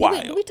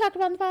wild. Did we talk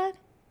about it in the pod?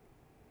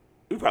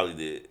 We probably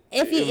did.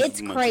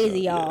 It's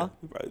crazy, y'all. Yeah,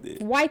 we probably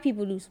did. White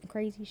people do some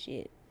crazy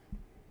shit.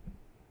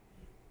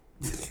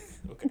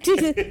 They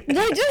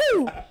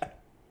do.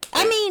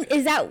 I mean,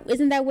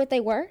 isn't that what they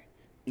were?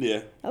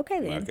 Yeah.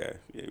 Okay, then. Okay.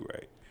 Yeah,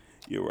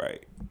 you're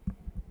right.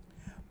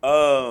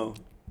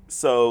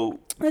 So...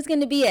 Let's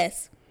get into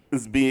BS.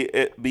 It's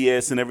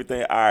BS and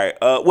everything. All right.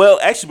 Well,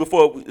 actually,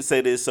 before we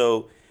say this,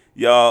 so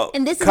y'all...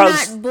 And this is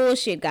not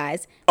bullshit,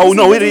 guys.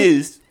 It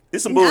is.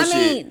 It's some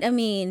bullshit. I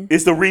mean...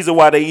 It's the reason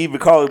why they even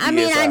call it BSI. I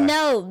mean, I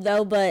know,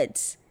 though,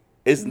 but...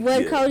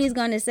 Cody's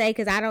going to say,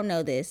 because I don't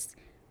know this.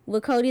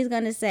 What Cody's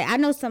going to say. I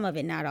know some of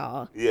it, not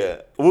all.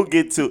 Yeah. We'll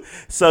get to...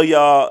 So,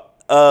 y'all...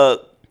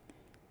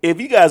 if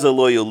you guys are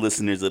loyal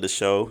listeners of the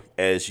show,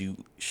 as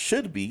you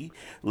should be,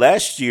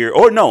 last year,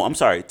 or no, I'm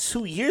sorry,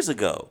 2 years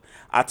ago,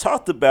 I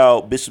talked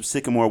about Bishop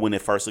Sycamore when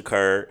it first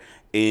occurred.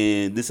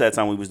 And this at the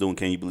time we was doing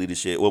Can You Believe This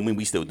Shit? Well, I mean,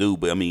 we still do,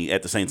 but I mean,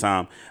 at the same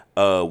time,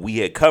 we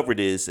had covered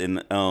this,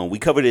 and we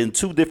covered it in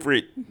 2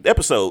 different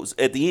episodes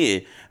at the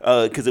end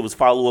because it was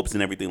follow-ups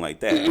and everything like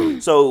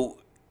that. So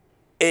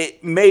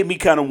it made me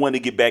kind of want to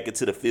get back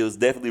into the fields,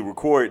 definitely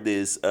record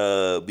this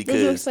because... Did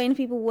you explain to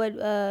people what's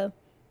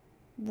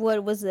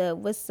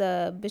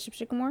Bishop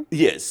Sycamore?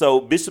 Yeah,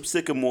 so Bishop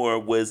Sycamore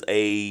was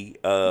a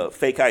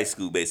fake high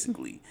school,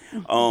 basically.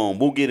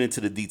 We'll get into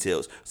the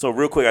details. So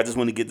real quick, I just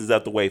want to get this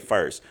out the way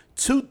first.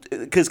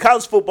 Because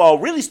college football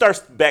really starts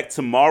back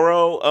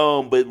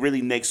tomorrow, but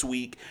really next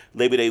week,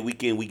 Labor Day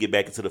weekend, we get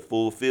back into the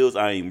full fields.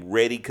 I am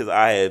ready because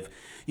I have,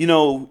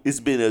 it's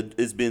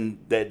been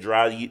that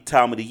dry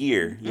time of the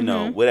year,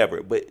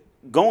 whatever. But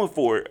going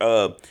forward,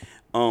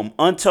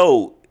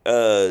 Untold.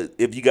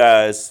 If you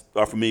guys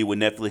are familiar with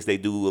Netflix, they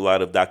do a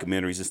lot of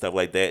documentaries and stuff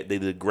like that. They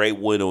did a great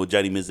one on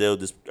Johnny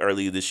Manziel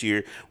earlier this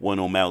year, one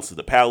on Malice of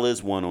the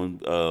Palace, one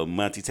on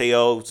Monte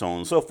Teo, so on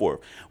and so forth.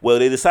 Well,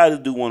 they decided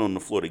to do one on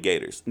the Florida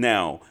Gators.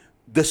 Now,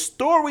 the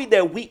story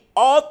that we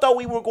all thought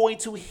we were going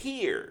to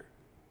hear,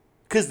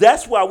 because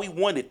that's why we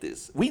wanted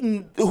this.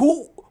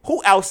 Who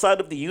outside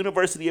of the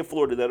University of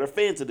Florida that are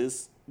fans of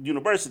this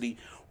university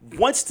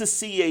wants to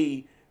see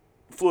a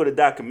Florida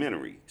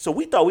documentary? So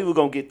we thought we were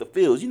gonna get the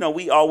feels.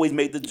 We always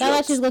made the jokes. I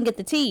thought you was gonna get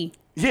the tea.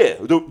 Yeah,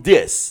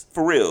 yes,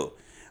 for real.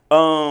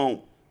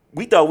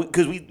 We thought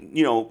because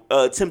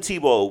Tim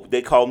Tebow,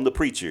 they called him the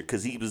preacher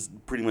because he was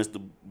pretty much the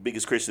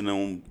biggest Christian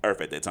on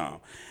earth at that time.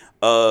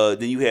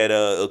 Then you had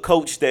a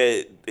coach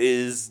that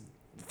is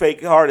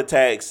fake heart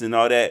attacks and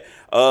all that.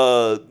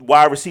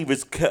 Wide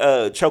receivers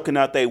choking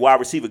out their wide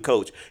receiver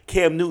coach,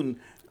 Cam Newton.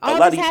 All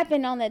this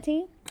happened on that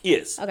team?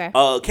 Yes. Okay.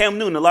 Cam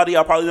Newton, a lot of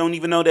y'all probably don't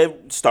even know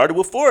that started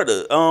with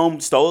Florida.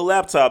 Stole a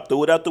laptop,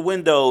 threw it out the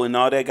window and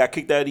all that, got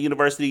kicked out of the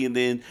university and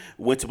then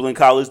went to Blinn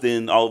College,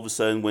 then all of a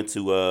sudden went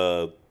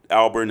to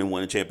Auburn and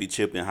won a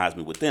championship and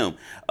Heisman with them.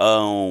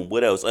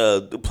 What else?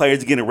 The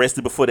players getting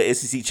arrested before the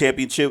SEC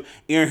championship.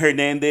 Aaron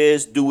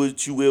Hernandez, do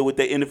what you will with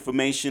that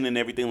information and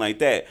everything like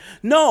that.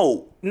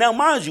 No. Now,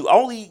 mind you,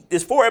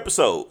 it's 4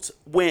 episodes.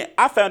 When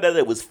I found out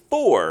it was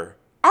 4,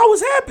 I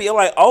was happy. I'm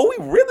like, oh,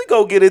 we really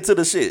gonna get into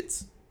the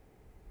shits.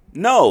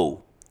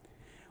 No.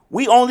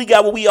 We only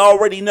got what we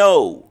already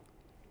know.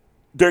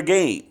 Their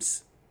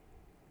games.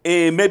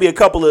 And maybe a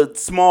couple of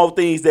small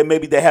things that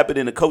happened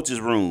in the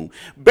coach's room.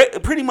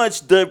 But pretty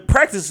much the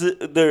practice,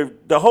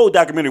 the whole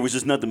documentary was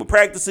just nothing but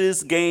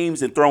practices,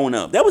 games, and throwing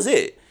up. That was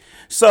it.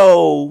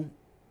 So,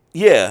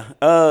 yeah.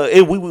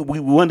 And we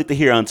wanted to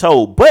hear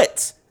Untold.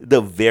 But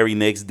the very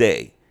next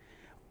day,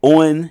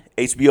 on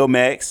HBO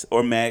Max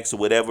or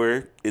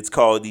whatever it's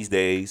called these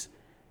days,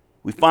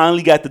 we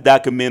finally got the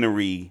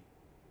documentary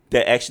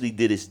that actually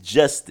did its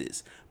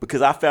justice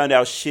because I found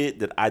out shit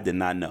that I did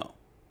not know.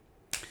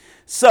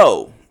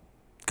 So,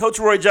 Coach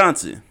Roy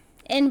Johnson.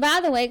 And by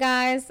the way,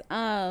 guys,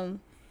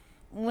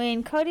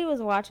 when Cody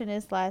was watching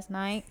this last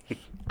night,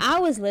 I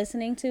was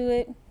listening to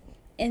it,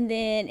 and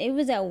then it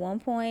was at one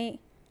point,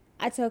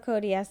 I told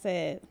Cody, I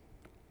said,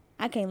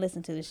 I can't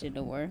listen to this shit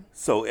no more.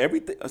 So,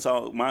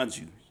 mind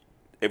you,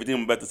 everything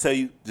I'm about to tell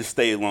you, just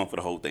stay along for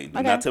the whole thing.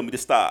 Do not tell me to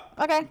stop.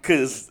 Okay.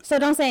 So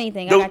don't say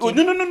anything. I got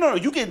you. No.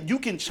 You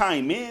can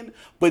chime in,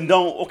 but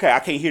don't. Okay, I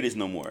can't hear this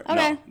no more.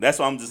 Okay. No, that's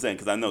what I'm just saying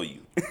because I know you.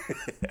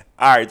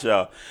 All right,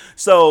 y'all.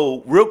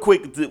 So real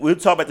quick, we'll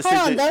talk about the.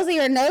 Hold on, those are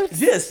your notes?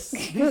 Yes,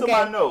 these are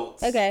my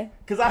notes. Okay.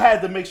 Because I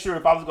had to make sure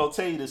if I was gonna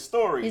tell you this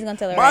story. He's gonna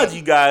tell it Mind right.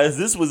 you guys,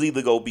 this was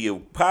either gonna be a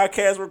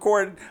podcast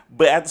recording,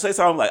 but at the same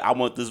time, I'm like, I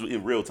want this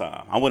in real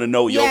time. I want to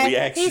know your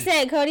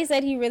reaction. Cody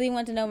said he really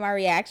wanted to know my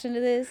reaction to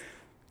this.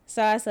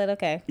 So I said,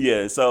 okay.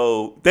 Yeah,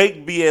 so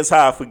thank BS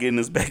High for getting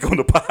us back on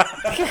the pod.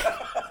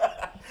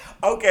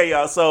 Okay,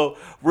 y'all. So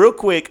real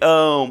quick,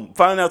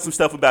 finding out some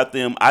stuff about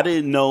them. I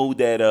didn't know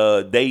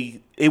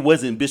that it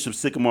wasn't Bishop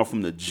Sycamore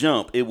from the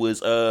jump. It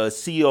was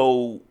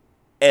COFA,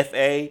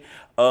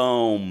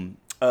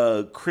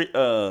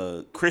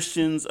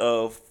 Christians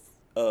of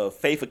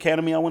Faith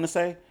Academy, I want to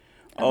say.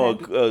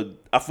 Okay.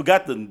 I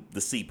forgot the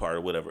C part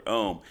or whatever.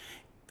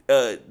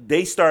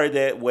 They started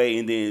that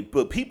way,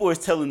 but people are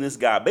telling this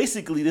guy.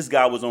 Basically, this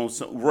guy was on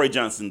Roy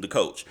Johnson, the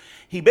coach.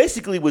 He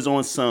basically was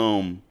on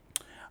some.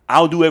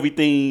 I'll do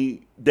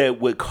everything that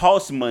would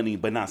cost money,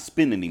 but not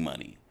spend any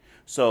money.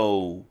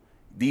 So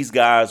these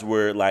guys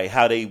were like,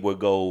 how they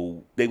would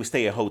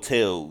stay at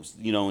hotels,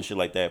 and shit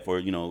like that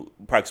for,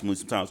 approximately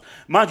sometimes.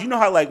 Mind you, know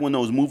how like when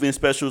those move-in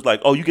specials,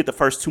 like, oh, you get the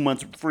first 2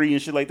 months free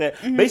and shit like that.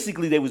 Mm-hmm.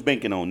 Basically, they was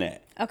banking on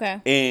that.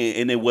 Okay.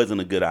 And it wasn't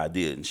a good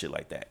idea and shit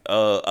like that.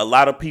 A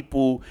lot of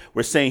people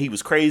were saying he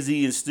was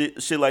crazy and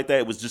shit like that.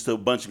 It was just a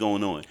bunch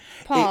going on.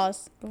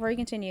 Pause before you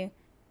continue.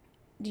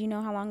 Do you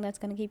know how long that's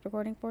going to keep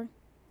recording for?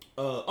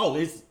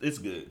 It's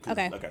good.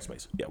 Okay. I got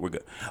space. Yeah, we're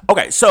good.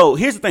 Okay, so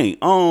here's the thing.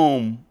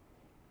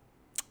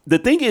 The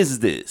thing is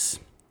this.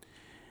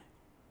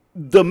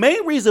 The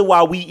main reason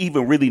why we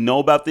even really know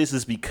about this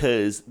is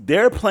because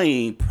they're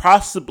playing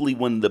possibly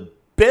one of the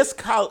best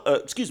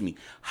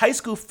high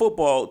school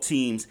football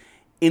teams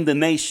in the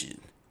nation,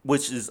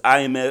 which is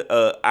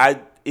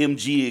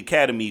IMG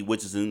Academy,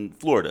 which is in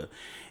Florida.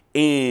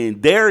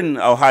 And they're in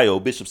Ohio,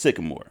 Bishop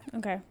Sycamore.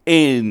 Okay.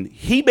 And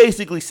he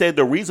basically said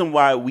the reason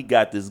why we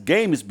got this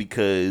game is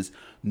because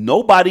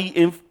nobody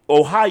in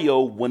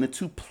Ohio wanted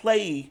to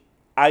play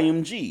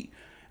IMG.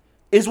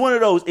 It's one of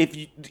those,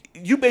 if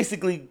you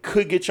basically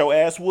could get your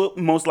ass whooped,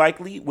 most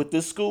likely, with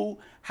this school.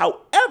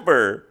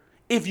 However,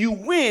 if you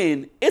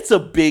win, it's a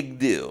big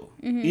deal.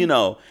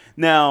 Mm-hmm.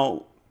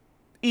 Now,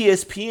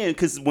 ESPN,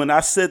 because when I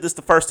said this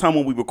the first time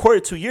when we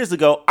recorded 2 years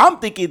ago, I'm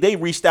thinking they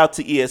reached out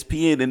to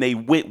ESPN and they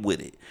went with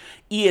it.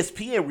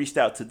 ESPN reached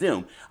out to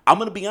them. I'm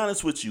going to be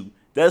honest with you.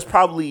 That's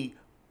probably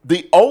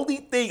the only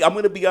thing I'm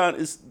going to be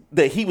honest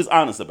that he was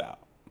honest about.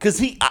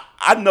 Because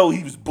I know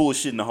he was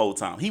bullshitting the whole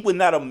time. He would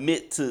not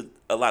admit to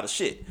a lot of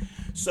shit.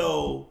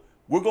 So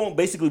we'll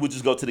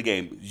just go to the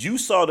game. You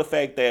saw the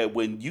fact that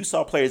when you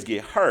saw players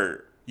get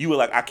hurt, you were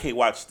like, I can't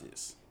watch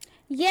this.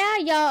 Yeah,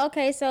 y'all.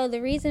 Okay, so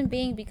the reason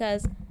being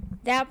because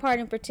that part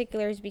in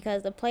particular is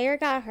because the player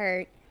got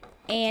hurt.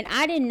 And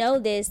I didn't know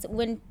this.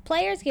 When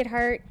players get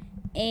hurt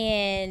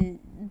and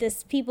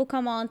people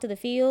come onto the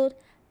field,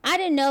 I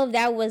didn't know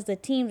that was the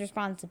team's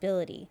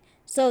responsibility.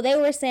 So they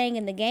were saying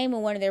in the game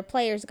when one of their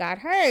players got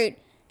hurt,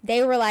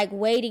 they were like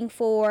waiting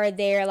for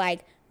their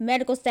like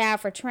medical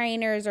staff or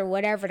trainers or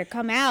whatever to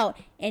come out,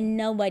 and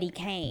nobody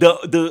came.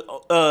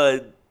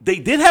 They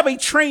did have a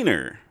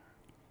trainer.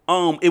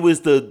 It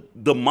was the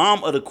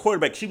mom of the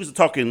quarterback. She was a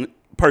talking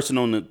person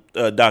on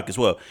the dock as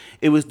well.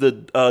 It was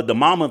the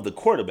mom of the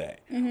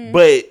quarterback,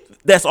 but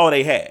that's all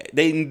they had.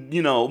 They,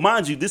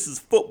 mind you, this is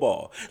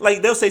football.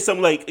 Like they'll say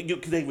something like,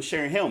 because they were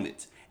sharing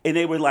helmets. And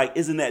they were like,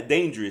 isn't that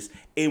dangerous?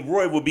 And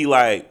Roy would be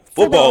like,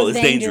 football is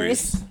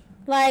dangerous.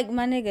 Like,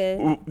 my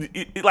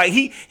nigga. Like,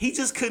 he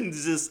just couldn't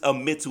just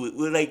admit to it.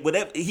 Like,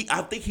 whatever.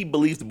 I think he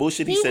believes the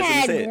bullshit he says in his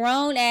head. He had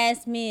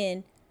grown-ass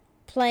men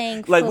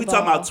playing like, football. We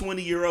talking about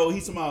 20-year-old.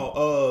 He's talking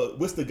about,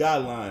 what's the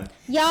guideline?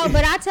 Y'all,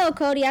 but I told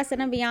Cody, I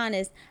said, I'll be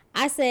honest.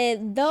 I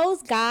said,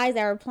 those guys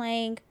that were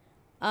playing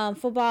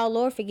football,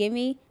 Lord forgive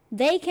me,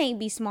 they can't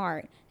be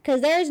smart.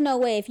 Because there's no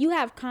way, if you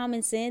have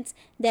common sense,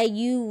 that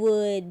you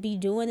would be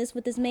doing this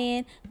with this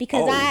man.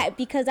 Because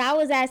I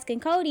was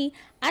asking Cody,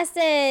 I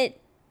said,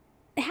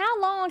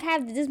 how long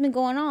have this been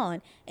going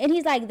on? And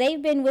he's like,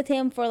 they've been with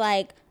him for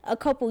like a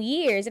couple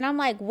years. And I'm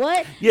like,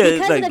 what? Yeah,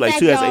 because it's like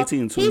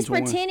 2018, 2021. He's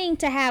pretending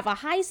to have a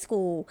high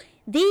school.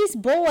 These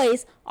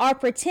boys are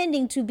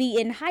pretending to be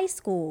in high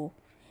school.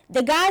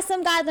 Some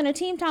guys on the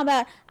team talking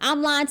about,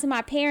 I'm lying to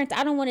my parents.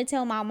 I don't want to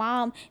tell my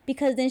mom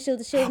because then she'll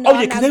know. Oh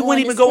yeah, because they weren't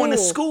even going to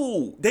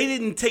school. They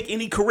didn't take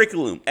any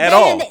curriculum at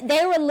all.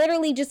 They were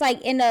literally just like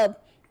in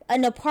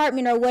an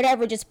apartment or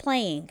whatever, just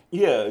playing.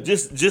 Yeah,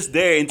 just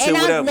there until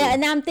whatever.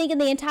 And I'm thinking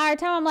the entire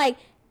time, I'm like,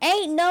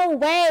 ain't no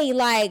way,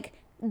 like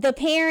the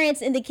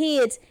parents and the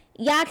kids.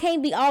 Y'all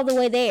can't be all the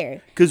way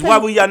there. Because why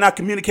were y'all not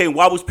communicating?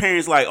 Why was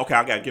parents like, okay,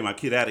 I gotta get my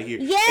kid out of here,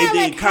 yeah, and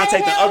then like,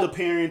 contact the other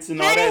parents and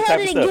all that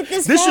type of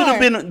stuff? This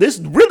this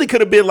really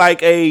could have been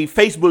like a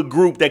Facebook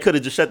group that could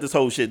have just shut this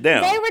whole shit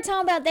down. They were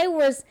talking about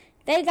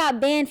they got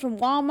banned from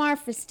Walmart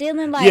for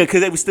stealing. Like, yeah, because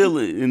they were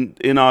stealing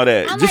in all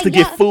that just like, to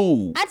get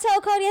food. I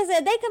told Cody, I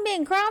said, they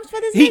committing crimes for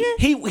this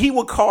nigga? He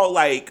would call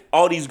like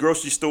all these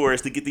grocery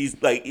stores to get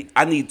these, like,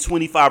 I need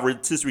 25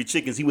 rotisserie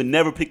chickens. He would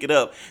never pick it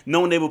up,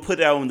 knowing they would put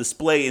it out on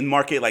display and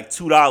mark it like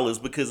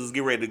 $2 because it's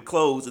getting ready to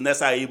close, and that's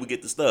how he would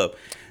get the stuff.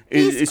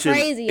 It's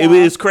crazy, y'all. It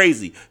is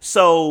crazy.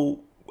 So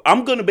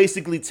I'm going to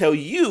basically tell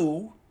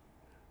you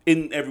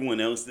and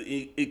everyone else,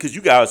 because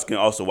you guys can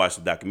also watch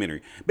the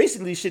documentary.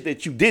 Basically, shit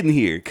that you didn't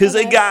hear, because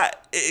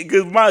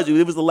because mind you,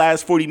 it was the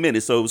last 40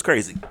 minutes, so it was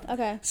crazy.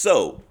 Okay.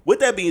 So with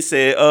that being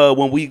said,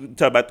 when we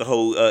talk about the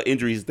whole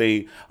injuries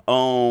thing,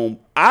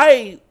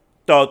 I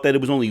thought that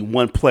it was only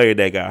one player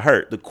that got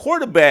hurt. The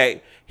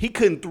quarterback, he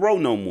couldn't throw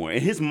no more,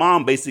 and his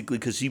mom basically,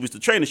 because she was the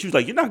trainer, she was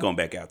like, "You're not going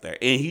back out there,"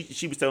 and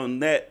she was telling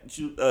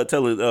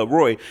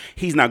Roy,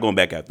 he's not going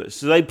back out there.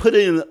 So they put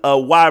in a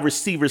wide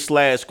receiver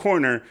 /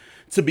 corner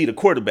to be the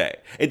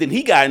quarterback. And then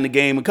he got in the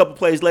game. A couple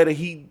plays later,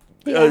 he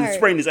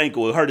sprained his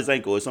ankle or hurt his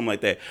ankle or something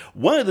like that.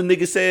 One of the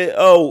niggas said,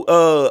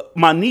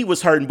 my knee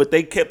was hurting, but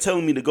they kept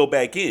telling me to go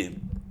back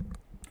in.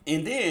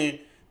 And then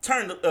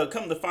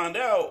come to find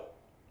out,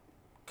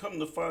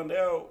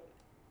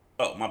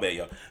 oh, my bad,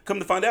 y'all. Come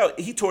to find out,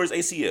 he tore his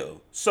ACL.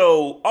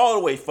 So all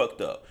the way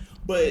fucked up.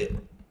 But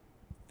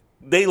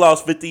they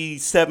lost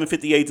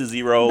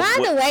 57-58-0.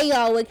 By the way,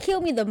 y'all, what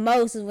killed me the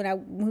most is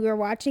when we were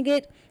watching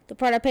it, the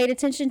part I paid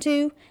attention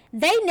to,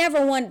 they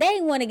never won. They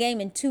ain't won a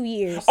game in 2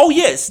 years. Oh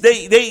yes,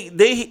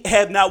 they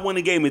have not won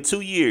a game in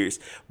 2 years,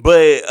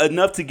 but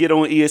enough to get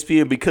on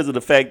ESPN because of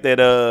the fact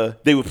that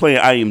they were playing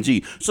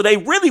IMG. So they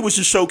really was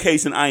just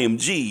showcasing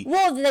IMG.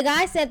 Well, the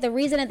guy said the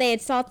reason that they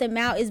had sought them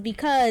out is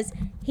because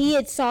he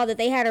had saw that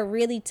they had a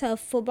really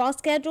tough football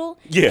schedule.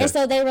 Yeah. And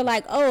so they were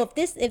like, oh,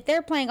 if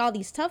they're playing all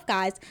these tough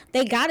guys,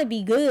 they gotta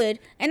be good.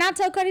 And I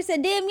told Cody,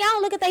 said, damn, y'all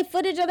look at their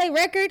footage or their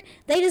record.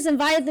 They just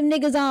invited them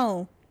niggas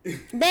on.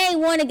 They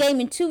ain't won a game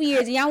in 2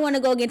 years, and y'all want to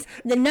go against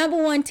the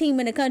number one team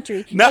in the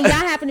country, and y'all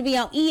happen to be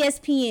on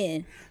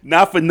ESPN.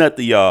 Not for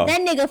nothing, y'all. That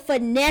nigga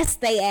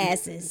finessed they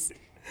asses.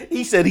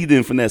 He said he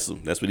didn't finesse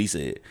them. That's what he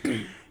said.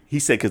 He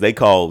said because they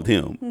called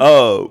him.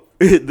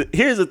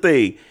 Here's the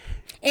thing.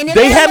 And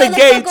they had a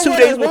game 2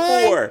 days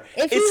before.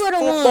 If it's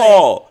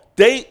football.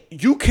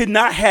 You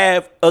cannot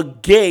have a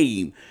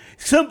game.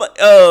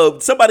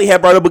 Somebody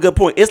had brought up a good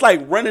point. It's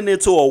like running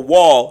into a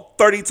wall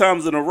 30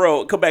 times in a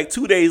row, come back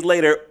 2 days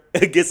later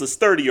against a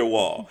sturdier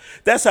wall.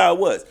 That's how it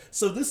was.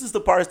 So this is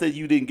the parts that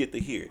you didn't get to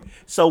hear.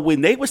 So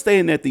when they were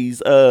staying at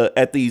these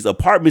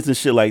apartments and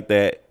shit like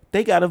that,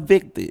 they got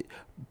evicted.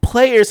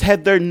 Players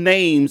had their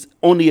names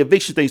on the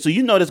eviction thing, so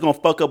you know that's gonna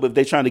fuck up if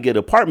they're trying to get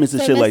apartments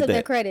and shit like that.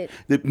 Their credit.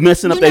 They're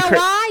messing up their credit.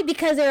 You know why?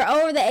 Because they're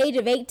over the age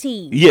of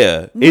 18.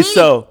 Yeah, and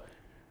so.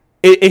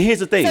 And here's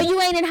the thing. So you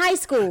ain't in high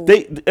school.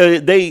 It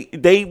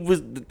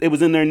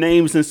was in their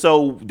names, and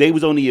so they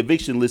was on the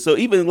eviction list. So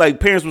even like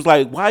parents was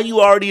like, "Why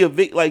you already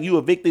you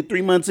evicted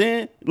 3 months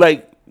in?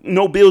 Like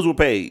no bills were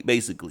paid,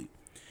 basically."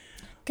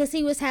 Because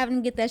he was having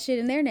to get that shit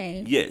in their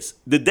name. Yes,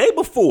 the day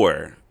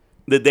before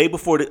my bad,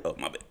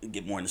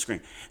 get more on the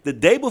screen. The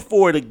day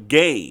before the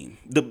game,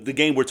 the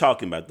game we're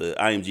talking about, the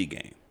IMG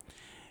game,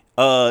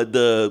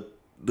 the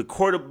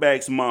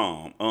quarterback's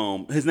mom,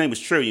 his name is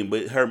Trillion,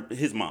 but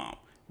his mom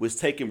was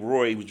taking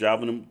Roy, was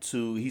driving him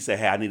to, he said,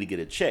 hey, I need to get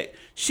a check.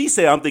 She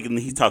said, I'm thinking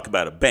he's talking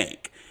about a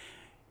bank.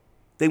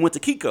 They went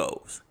to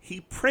Kiko's. He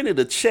printed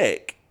a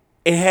check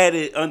and had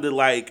it under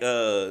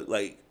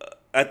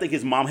I think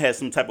his mom had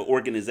some type of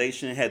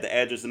organization, had the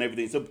address and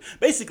everything. So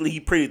basically he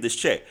printed this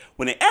check.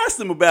 When they asked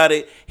him about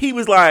it, he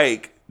was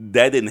like,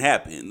 that didn't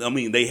happen. I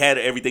mean, they had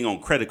everything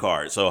on credit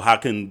card. So how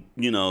can,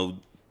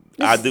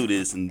 I do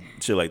this and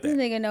shit like that. This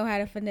nigga know how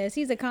to finesse.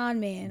 He's a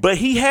con man. But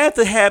he had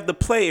to have the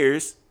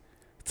players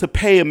to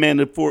pay a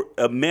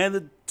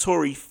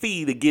mandatory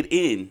fee to get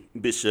in,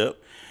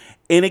 Bishop.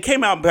 And it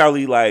came out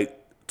probably like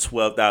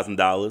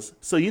 $12,000.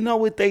 So you know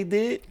what they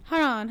did?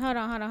 Hold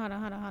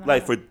on.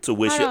 Like for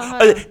tuition.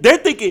 They're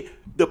thinking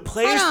the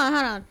players. Hold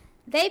on.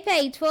 They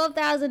paid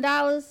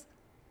 $12,000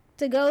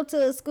 to go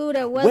to a school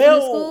that wasn't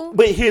a school?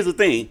 But here's the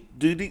thing.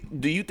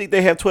 Do you think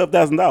they have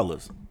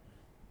 $12,000?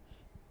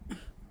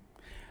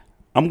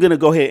 I'm going to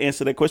go ahead and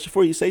answer that question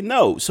for you. Say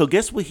no. So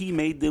guess what he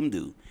made them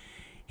do?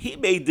 He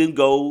made them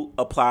go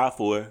apply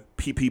for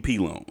PPP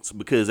loans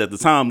because at the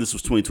time this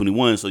was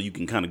 2021, so you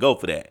can kind of go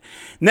for that.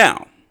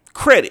 Now,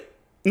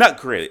 not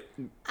credit.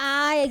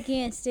 I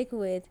again stick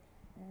with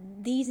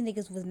these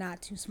niggas was not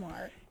too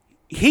smart.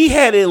 He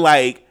had it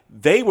like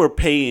they were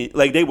paying,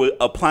 like they were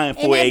applying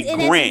for a grant.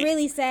 That's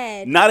really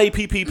sad. Not a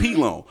PPP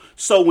loan.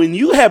 So when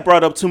you had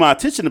brought up to my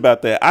attention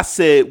about that, I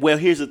said, well,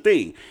 here's the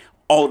thing.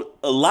 A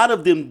lot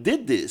of them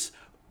did this.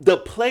 The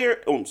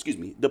player on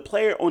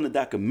the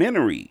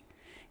documentary,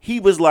 he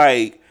was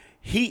like,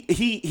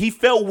 he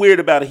felt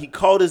weird about it. He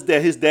called his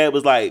dad. His dad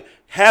was like,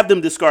 have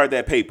them discard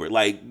that paper,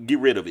 like get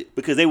rid of it,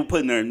 because they were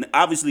putting their,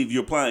 obviously if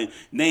you're applying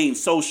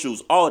names,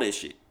 socials, all that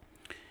shit.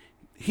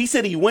 He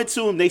said he went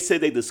to him. They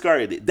said they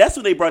discarded it. That's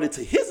when they brought it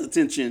to his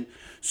attention.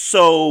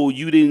 So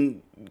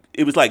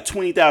it was like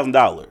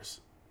 $20,000.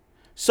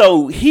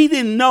 So he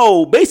didn't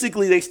know.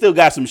 Basically, they still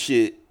got some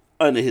shit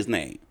under his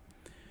name.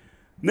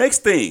 Next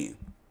thing,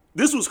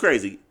 this was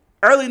crazy.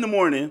 Early in the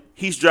morning,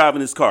 he's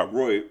driving his car,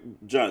 Roy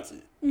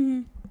Johnson.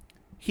 Mm-hmm.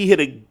 He hit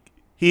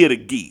a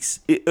geese.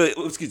 It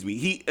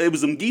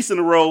was some geese in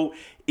the road.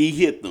 He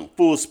hit them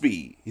full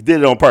speed. He did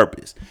it on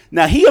purpose.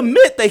 Now he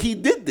admit that he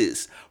did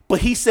this,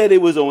 but he said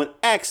it was on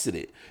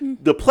accident.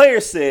 Mm-hmm. The player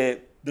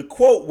said the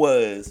quote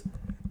was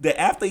that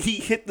after he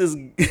hit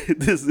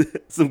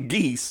some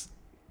geese,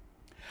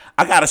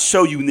 I gotta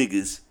show you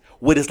niggas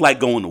what it's like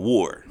going to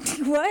war.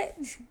 What?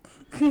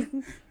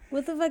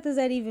 What the fuck does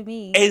that even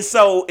mean? And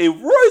so,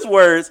 in Roy's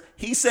words,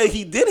 he said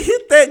he did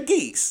hit that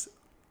geese.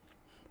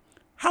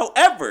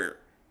 However,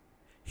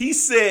 he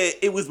said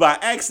it was by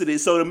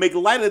accident. So to make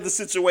light of the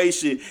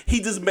situation,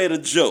 he just made a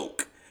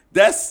joke.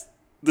 That's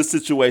the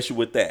situation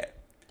with that.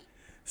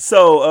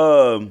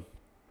 So,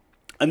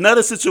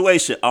 another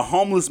situation, a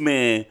homeless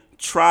man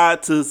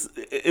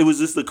it was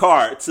just a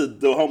car to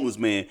the homeless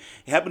man.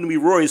 It happened to be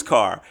Roy's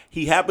car.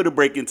 He happened to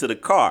break into the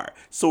car.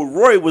 So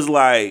Roy was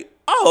like,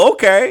 oh,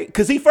 okay.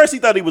 Because he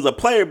thought he was a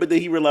player, but then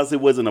he realized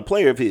it wasn't a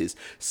player of his.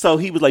 So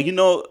he was like,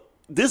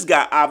 this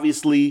guy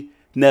obviously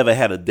never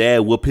had a dad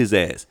whoop his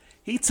ass.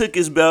 He took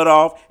his belt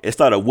off and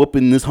started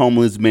whooping this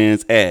homeless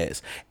man's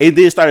ass. And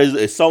then started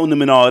assaulting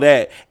him and all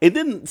that. And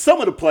then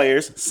some of the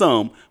players,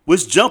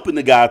 was jumping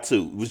the guy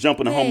too. Was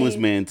jumping the homeless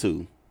man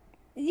too.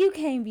 You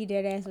can't be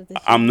dead ass with this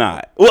shit. I'm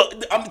not. Well,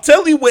 I'm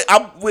telling you what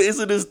is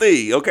this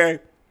thing, okay?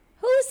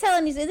 Who's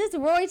telling this? Is this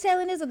Roy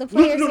telling this or the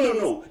player saying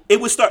this? No. It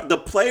would start. The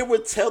player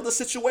would tell the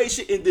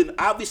situation, and then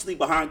obviously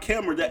behind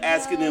camera, they're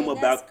asking him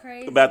about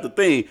the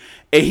thing,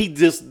 and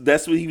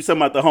that's what he was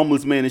talking about, the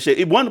homeless man and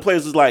shit. One of the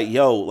players was like,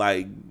 "Yo,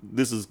 like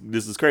this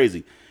is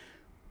crazy."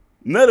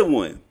 Another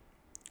one,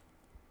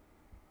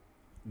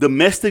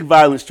 domestic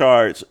violence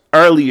charge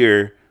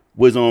earlier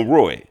was on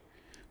Roy.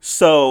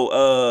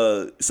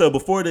 So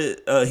before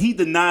he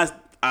denies,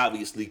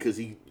 obviously, because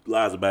he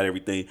lies about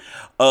everything.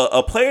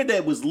 A player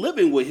that was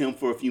living with him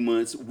for a few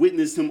months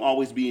witnessed him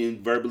always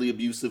being verbally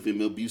abusive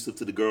and abusive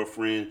to the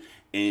girlfriend,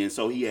 and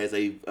so he had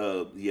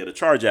a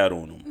charge out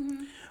on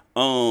him.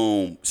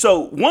 Mm-hmm.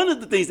 So one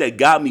of the things that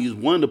got me is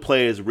one of the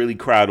players really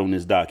cried on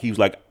this doc. He was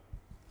like,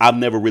 I've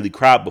never really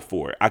cried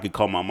before. I could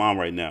call my mom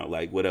right now,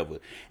 like whatever.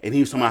 And he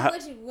was talking about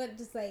what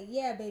to say?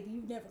 Yeah, baby,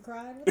 you've never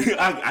cried.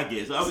 I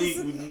guess. I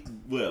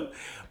mean, well,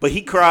 but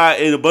he cried,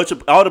 and a bunch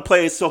of all the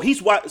players. So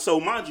so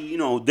mind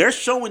you, they're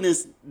showing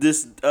this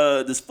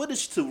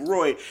footage to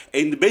Roy,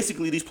 and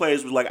basically these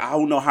players was like, I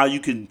don't know how you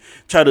can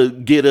try to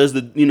get us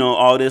to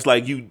all this,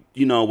 like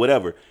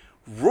whatever.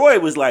 Roy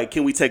was like,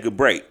 can we take a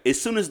break?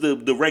 As soon as the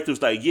director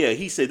was like, yeah,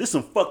 he said, this is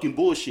some fucking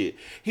bullshit.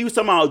 He was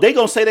talking about, they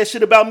gonna say that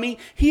shit about me?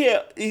 He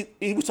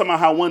was talking about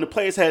how one of the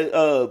players had,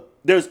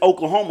 there's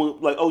Oklahoma,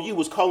 like, OU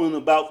was calling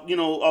about,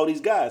 all these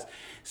guys.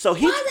 So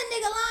he. Why is that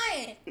nigga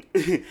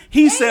lying?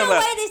 He said,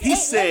 let me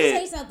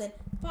say something.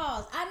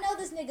 Pause. I know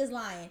this nigga's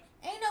lying.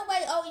 Ain't no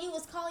way OU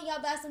was calling y'all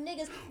about some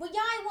niggas. Well,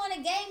 y'all ain't won a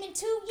game in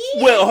 2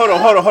 years. Well, hold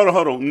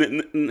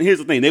on. Here's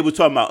the thing. They were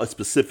talking about a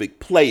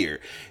specific player.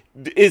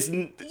 Y'all still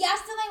ain't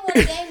won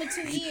a game in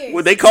 2 years.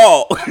 What they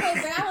call? Okay,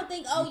 but I don't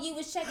think OU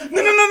was checking.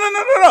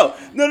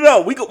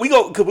 No.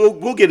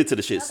 We'll get into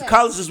the shit. Okay.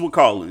 Colleges were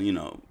calling,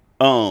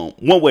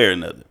 one way or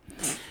another.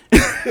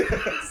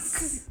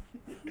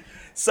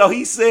 So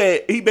he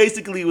said he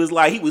basically was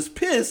like, he was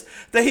pissed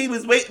that he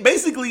was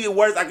basically, in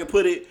words I could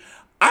put it,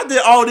 I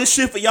did all this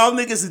shit for y'all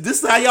niggas, and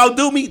this is how y'all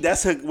do me.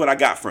 That's what I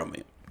got from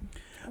it.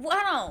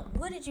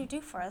 What did you do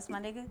for us, my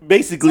nigga?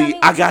 Basically,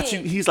 I got you.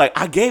 He's like,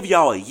 I gave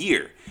y'all a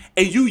year,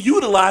 and you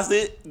utilized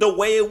it the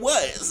way it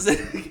was.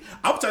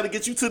 I'm trying to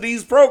get you to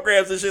these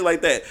programs and shit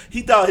like that.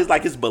 He thought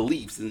his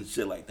beliefs and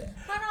shit like that.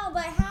 Hold on,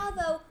 but how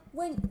though?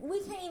 When we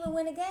can't even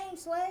win a game,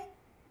 Sway?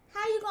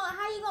 How you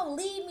gonna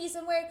lead me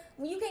somewhere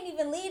when you can't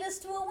even lead us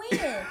to a win?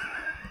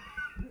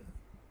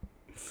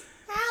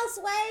 How,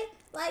 Sway?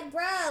 Like,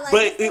 bruh.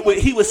 Like, but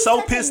he was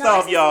so pissed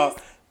off, y'all.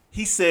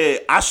 He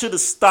said, I should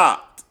have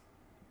stopped.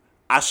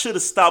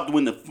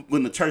 When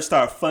the church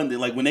started funding,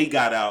 like when they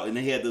got out and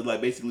they had to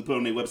basically put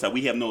on their website,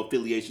 we have no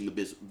affiliation to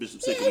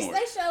Bishop Sycamore.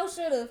 They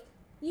should have.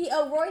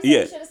 Roy said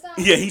he should have stopped.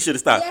 Yeah, he should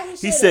have stopped. Yeah,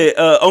 he said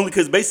only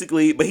because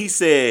basically, but he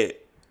said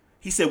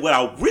what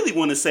I really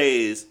want to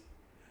say is,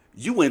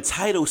 you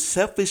entitled,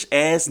 selfish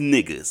ass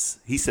niggas.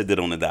 He said that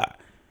on the dot.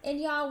 And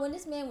y'all, when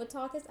this man would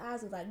talk, his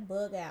eyes would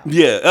bug out.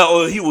 Yeah,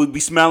 or he would be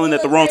smiling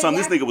at the wrong time.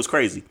 This nigga was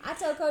crazy. I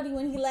told Cody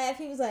when he laughed,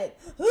 he was like,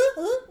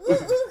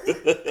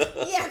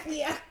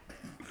 yeah.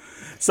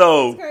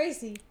 So it's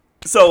crazy.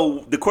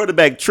 So the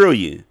quarterback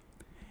Trillion.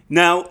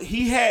 Now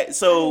he had I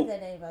hate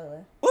that name, by the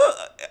way. Well,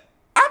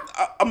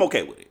 I'm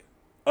okay with it.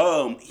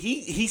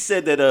 He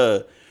said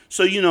that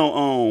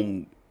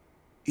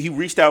he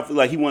reached out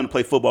for, he wanted to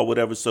play football,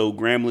 whatever. So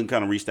Grambling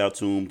kind of reached out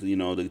to him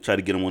to try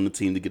to get him on the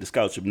team to get a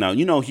scholarship. Now,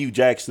 Hugh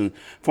Jackson,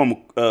 former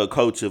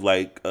coach of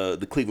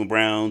the Cleveland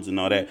Browns and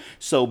all that.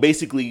 So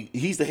basically,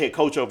 he's the head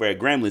coach over at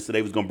Grambling, so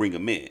they was gonna bring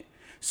him in.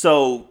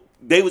 So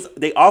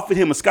they offered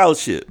him a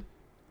scholarship,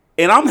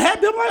 and I'm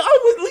happy. I'm like,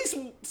 oh, at least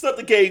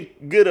something came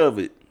good of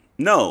it.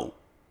 No,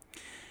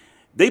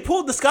 they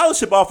pulled the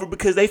scholarship offer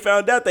because they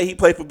found out that he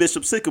played for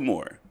Bishop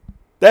Sycamore.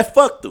 That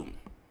fucked them.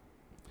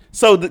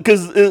 So,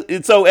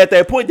 so at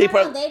that point, they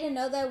didn't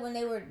know that when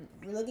they were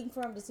looking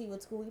for him to see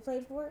what school he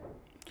played for.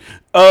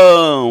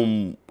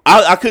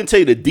 I couldn't tell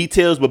you the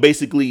details, but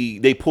basically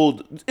they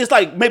pulled. It's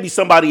like maybe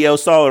somebody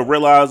else saw or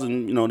realized,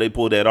 and they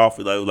pulled that off.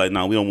 Like,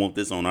 no, we don't want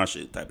this on our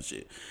shit, type of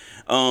shit.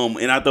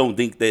 And I don't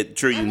think that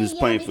Trillion is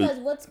playing because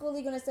what school are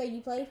you gonna say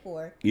you played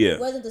for? Yeah, it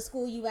wasn't the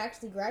school you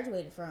actually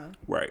graduated from.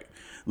 Right.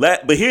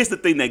 But here's the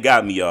thing that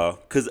got me, y'all,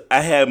 because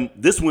I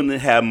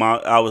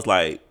was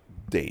like,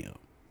 damn.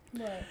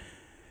 What?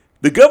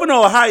 The governor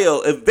of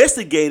Ohio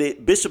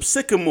investigated Bishop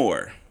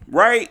Sycamore,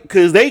 right?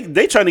 Because they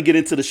trying to get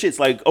into the shits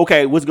like,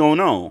 okay, what's going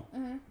on?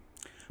 Mm-hmm.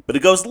 But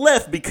it goes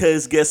left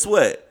because guess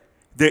what?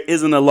 There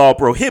isn't a law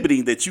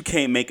prohibiting that you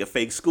can't make a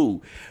fake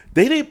school.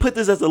 They didn't put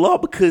this as a law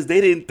because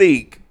they didn't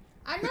think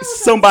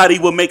somebody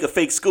would make a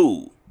fake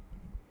school.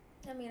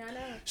 I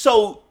know.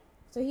 So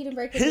he didn't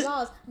break his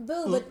laws.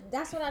 Boo, but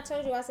that's what I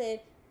told you. I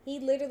said he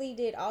literally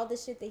did all the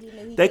shit that he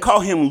knew he They call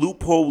him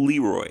Loophole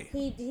Leroy.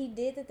 He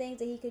did the things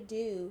that he could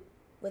do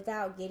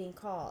without getting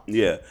caught.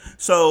 Yeah.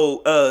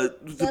 So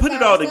to put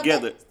it all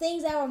together,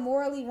 things that were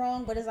morally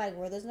wrong, but it's like,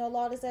 well, there's no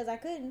law that says I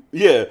couldn't.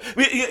 Yeah,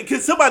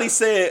 because somebody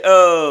said,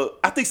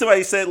 I think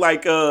somebody said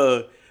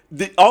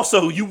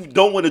Also, you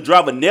don't want to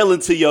drive a nail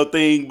into your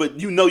thing, but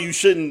you know you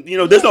shouldn't.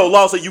 There's no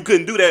law saying you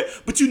couldn't do that,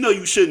 but you know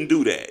you shouldn't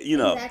do that.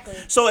 Exactly.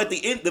 So at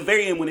the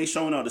very end, when they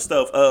showing all the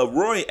stuff,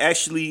 Roy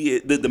actually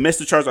the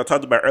domestic charge I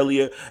talked about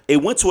earlier,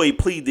 it went to a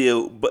plea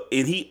deal,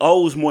 and he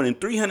owes more than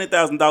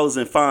 $300,000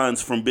 in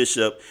fines from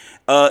Bishop,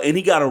 and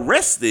he got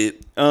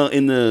arrested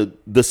in the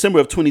December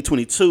of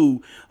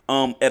 2022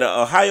 at an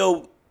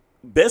Ohio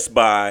Best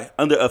Buy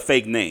under a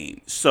fake name.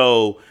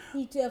 So.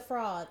 He did a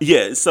fraud.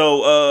 Yeah,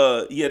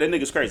 so that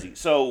nigga's crazy.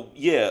 So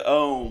yeah,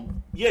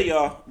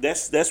 y'all.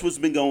 That's what's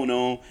been going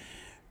on.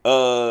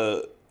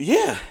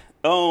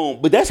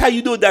 But that's how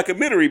you do a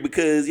documentary,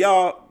 because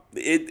y'all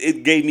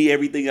it gave me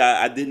everything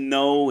I didn't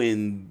know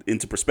and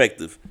into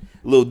perspective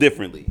a little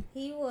differently.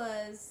 He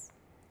was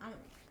I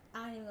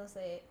ain't even gonna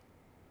say it.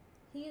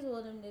 He's one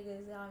of them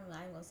niggas,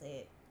 I ain't gonna say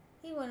it.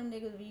 He one of them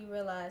niggas where you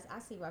realize I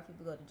see why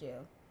people go to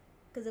jail.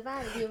 Because if I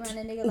had to be around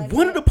a nigga like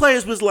one of the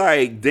players was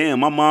like, damn,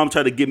 my mom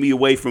tried to get me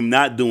away from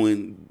not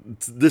doing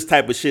this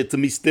type of shit to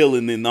me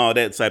stealing and all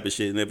that type of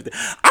shit and everything.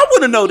 I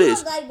want to know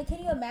this. But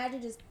can you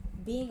imagine just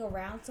being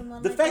around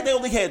someone the like fact that? they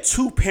only had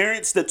two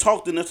parents that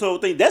talked in this whole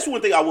thing, that's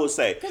one thing I will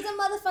say. Because the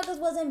motherfuckers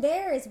was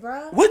embarrassed,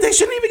 bro. What, they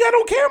shouldn't even got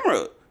on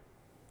camera.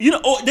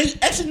 Or they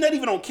actually not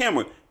even on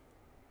camera.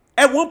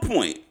 At one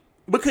point.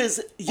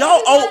 Because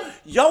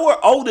y'all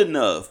were old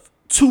enough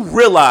to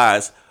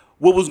realize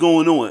what was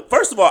going on.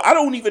 First of all, I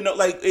don't even know,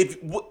 like, if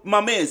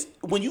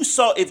you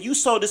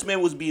saw this man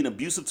was being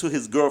abusive to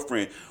his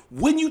girlfriend,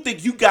 wouldn't you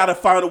think you gotta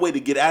find a way to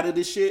get out of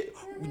this shit?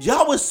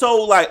 Y'all was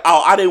so like,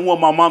 oh, I didn't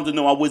want my mom to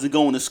know I wasn't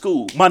going to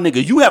school. My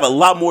nigga, you have a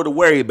lot more to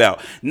worry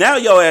about. Now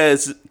your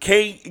ass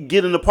can't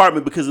get an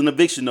apartment because of an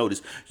eviction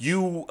notice.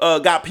 You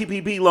got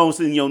PPP loans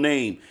in your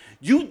name.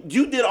 You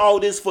did all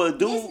this for a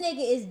dude. This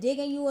nigga is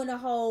digging you in a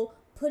hole,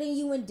 putting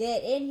you in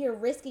debt, and you're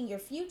risking your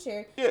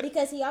future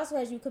because he also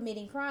has you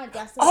committing crime.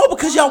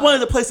 Because y'all wanted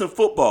to play some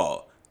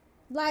football.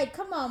 Like,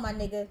 come on, my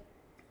nigga.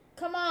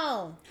 Come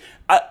on.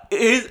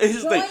 Here's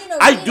the thing.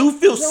 I do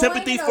feel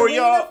sympathy for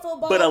y'all,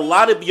 but a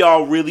lot of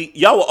y'all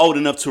were old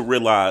enough to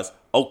realize,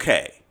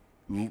 okay,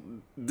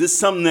 this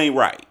something ain't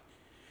right.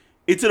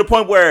 It's to the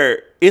point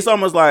where it's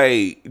almost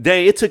like,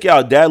 dang, it took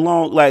y'all that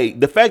long. Like,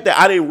 the fact that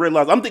I didn't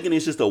realize, I'm thinking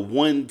it's just a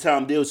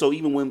one-time deal. So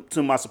even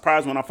to my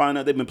surprise, when I find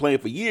out they've been playing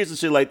for years and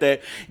shit like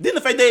that, then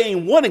the fact they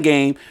ain't won a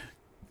game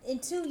in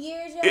 2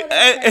 years, yo.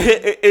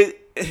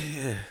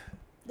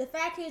 The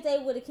fact is they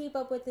would have keep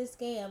up with this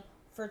scam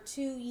for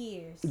 2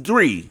 years.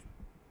 3.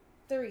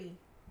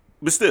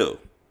 But still,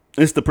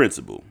 it's the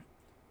principle.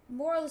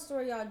 Moral of the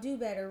story, y'all, do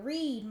better.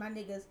 Read, my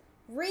niggas.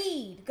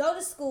 Read. Go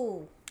to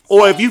school.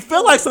 Or if you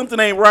feel like something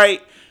ain't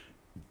right,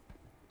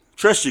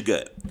 trust your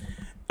gut.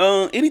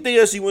 Anything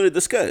else you want to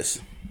discuss?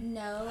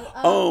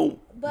 No.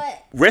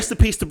 But rest in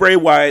peace to Bray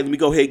Wyatt. Let me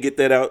go ahead and get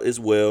that out as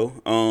well.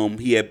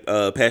 He had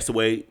passed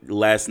away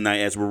last night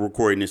as we're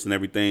recording this and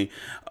everything.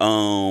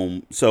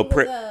 So he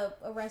was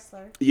a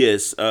wrestler.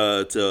 Yes.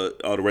 To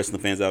all the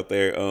wrestling fans out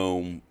there.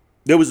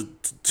 There was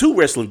 2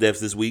 wrestling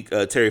deaths this week.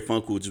 Terry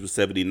Funk, which was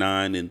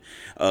 79, and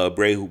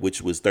Bray,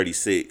 which was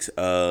 36.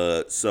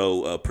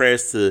 So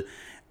prayers to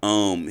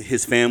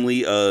his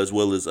family as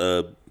well as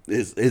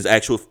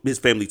his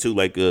family too,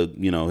 like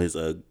his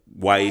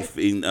wife,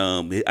 and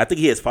I think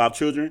he has 5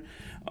 children.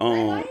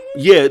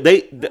 Yeah,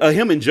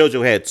 him and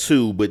JoJo had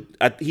 2, but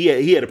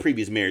he had a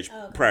previous marriage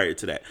prior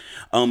to that.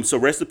 So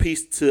rest in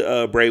peace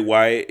to Bray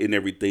Wyatt and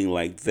everything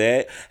like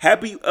that.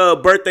 Happy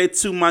birthday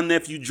to my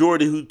nephew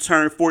Jordan, who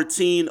turned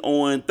 14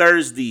 on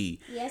Thursday.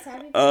 Yes,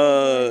 happy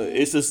birthday.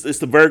 It's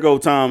the Virgo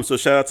time, so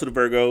shout out to the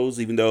Virgos,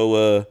 even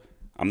though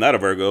I'm not a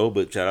Virgo,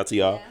 but shout out to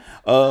y'all.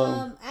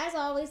 Yeah. As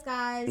always,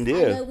 guys, I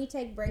know we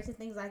take breaks and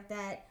things like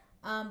that.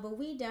 But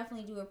we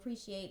definitely do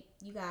appreciate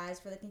you guys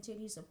for the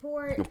continued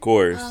support. Of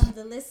course.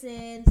 The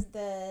listens,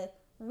 the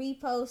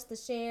reposts, the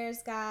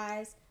shares,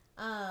 guys.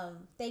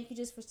 Thank you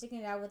just for sticking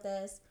it out with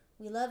us.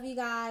 We love you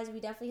guys. We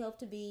definitely hope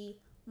to be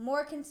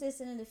more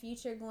consistent in the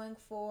future going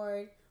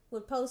forward.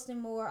 We're posting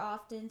more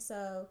often.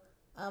 So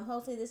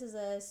hopefully this is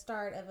a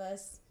start of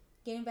us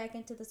getting back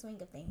into the swing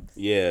of things.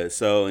 Yeah.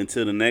 So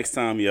until the next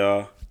time,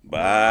 y'all.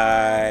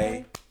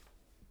 Bye.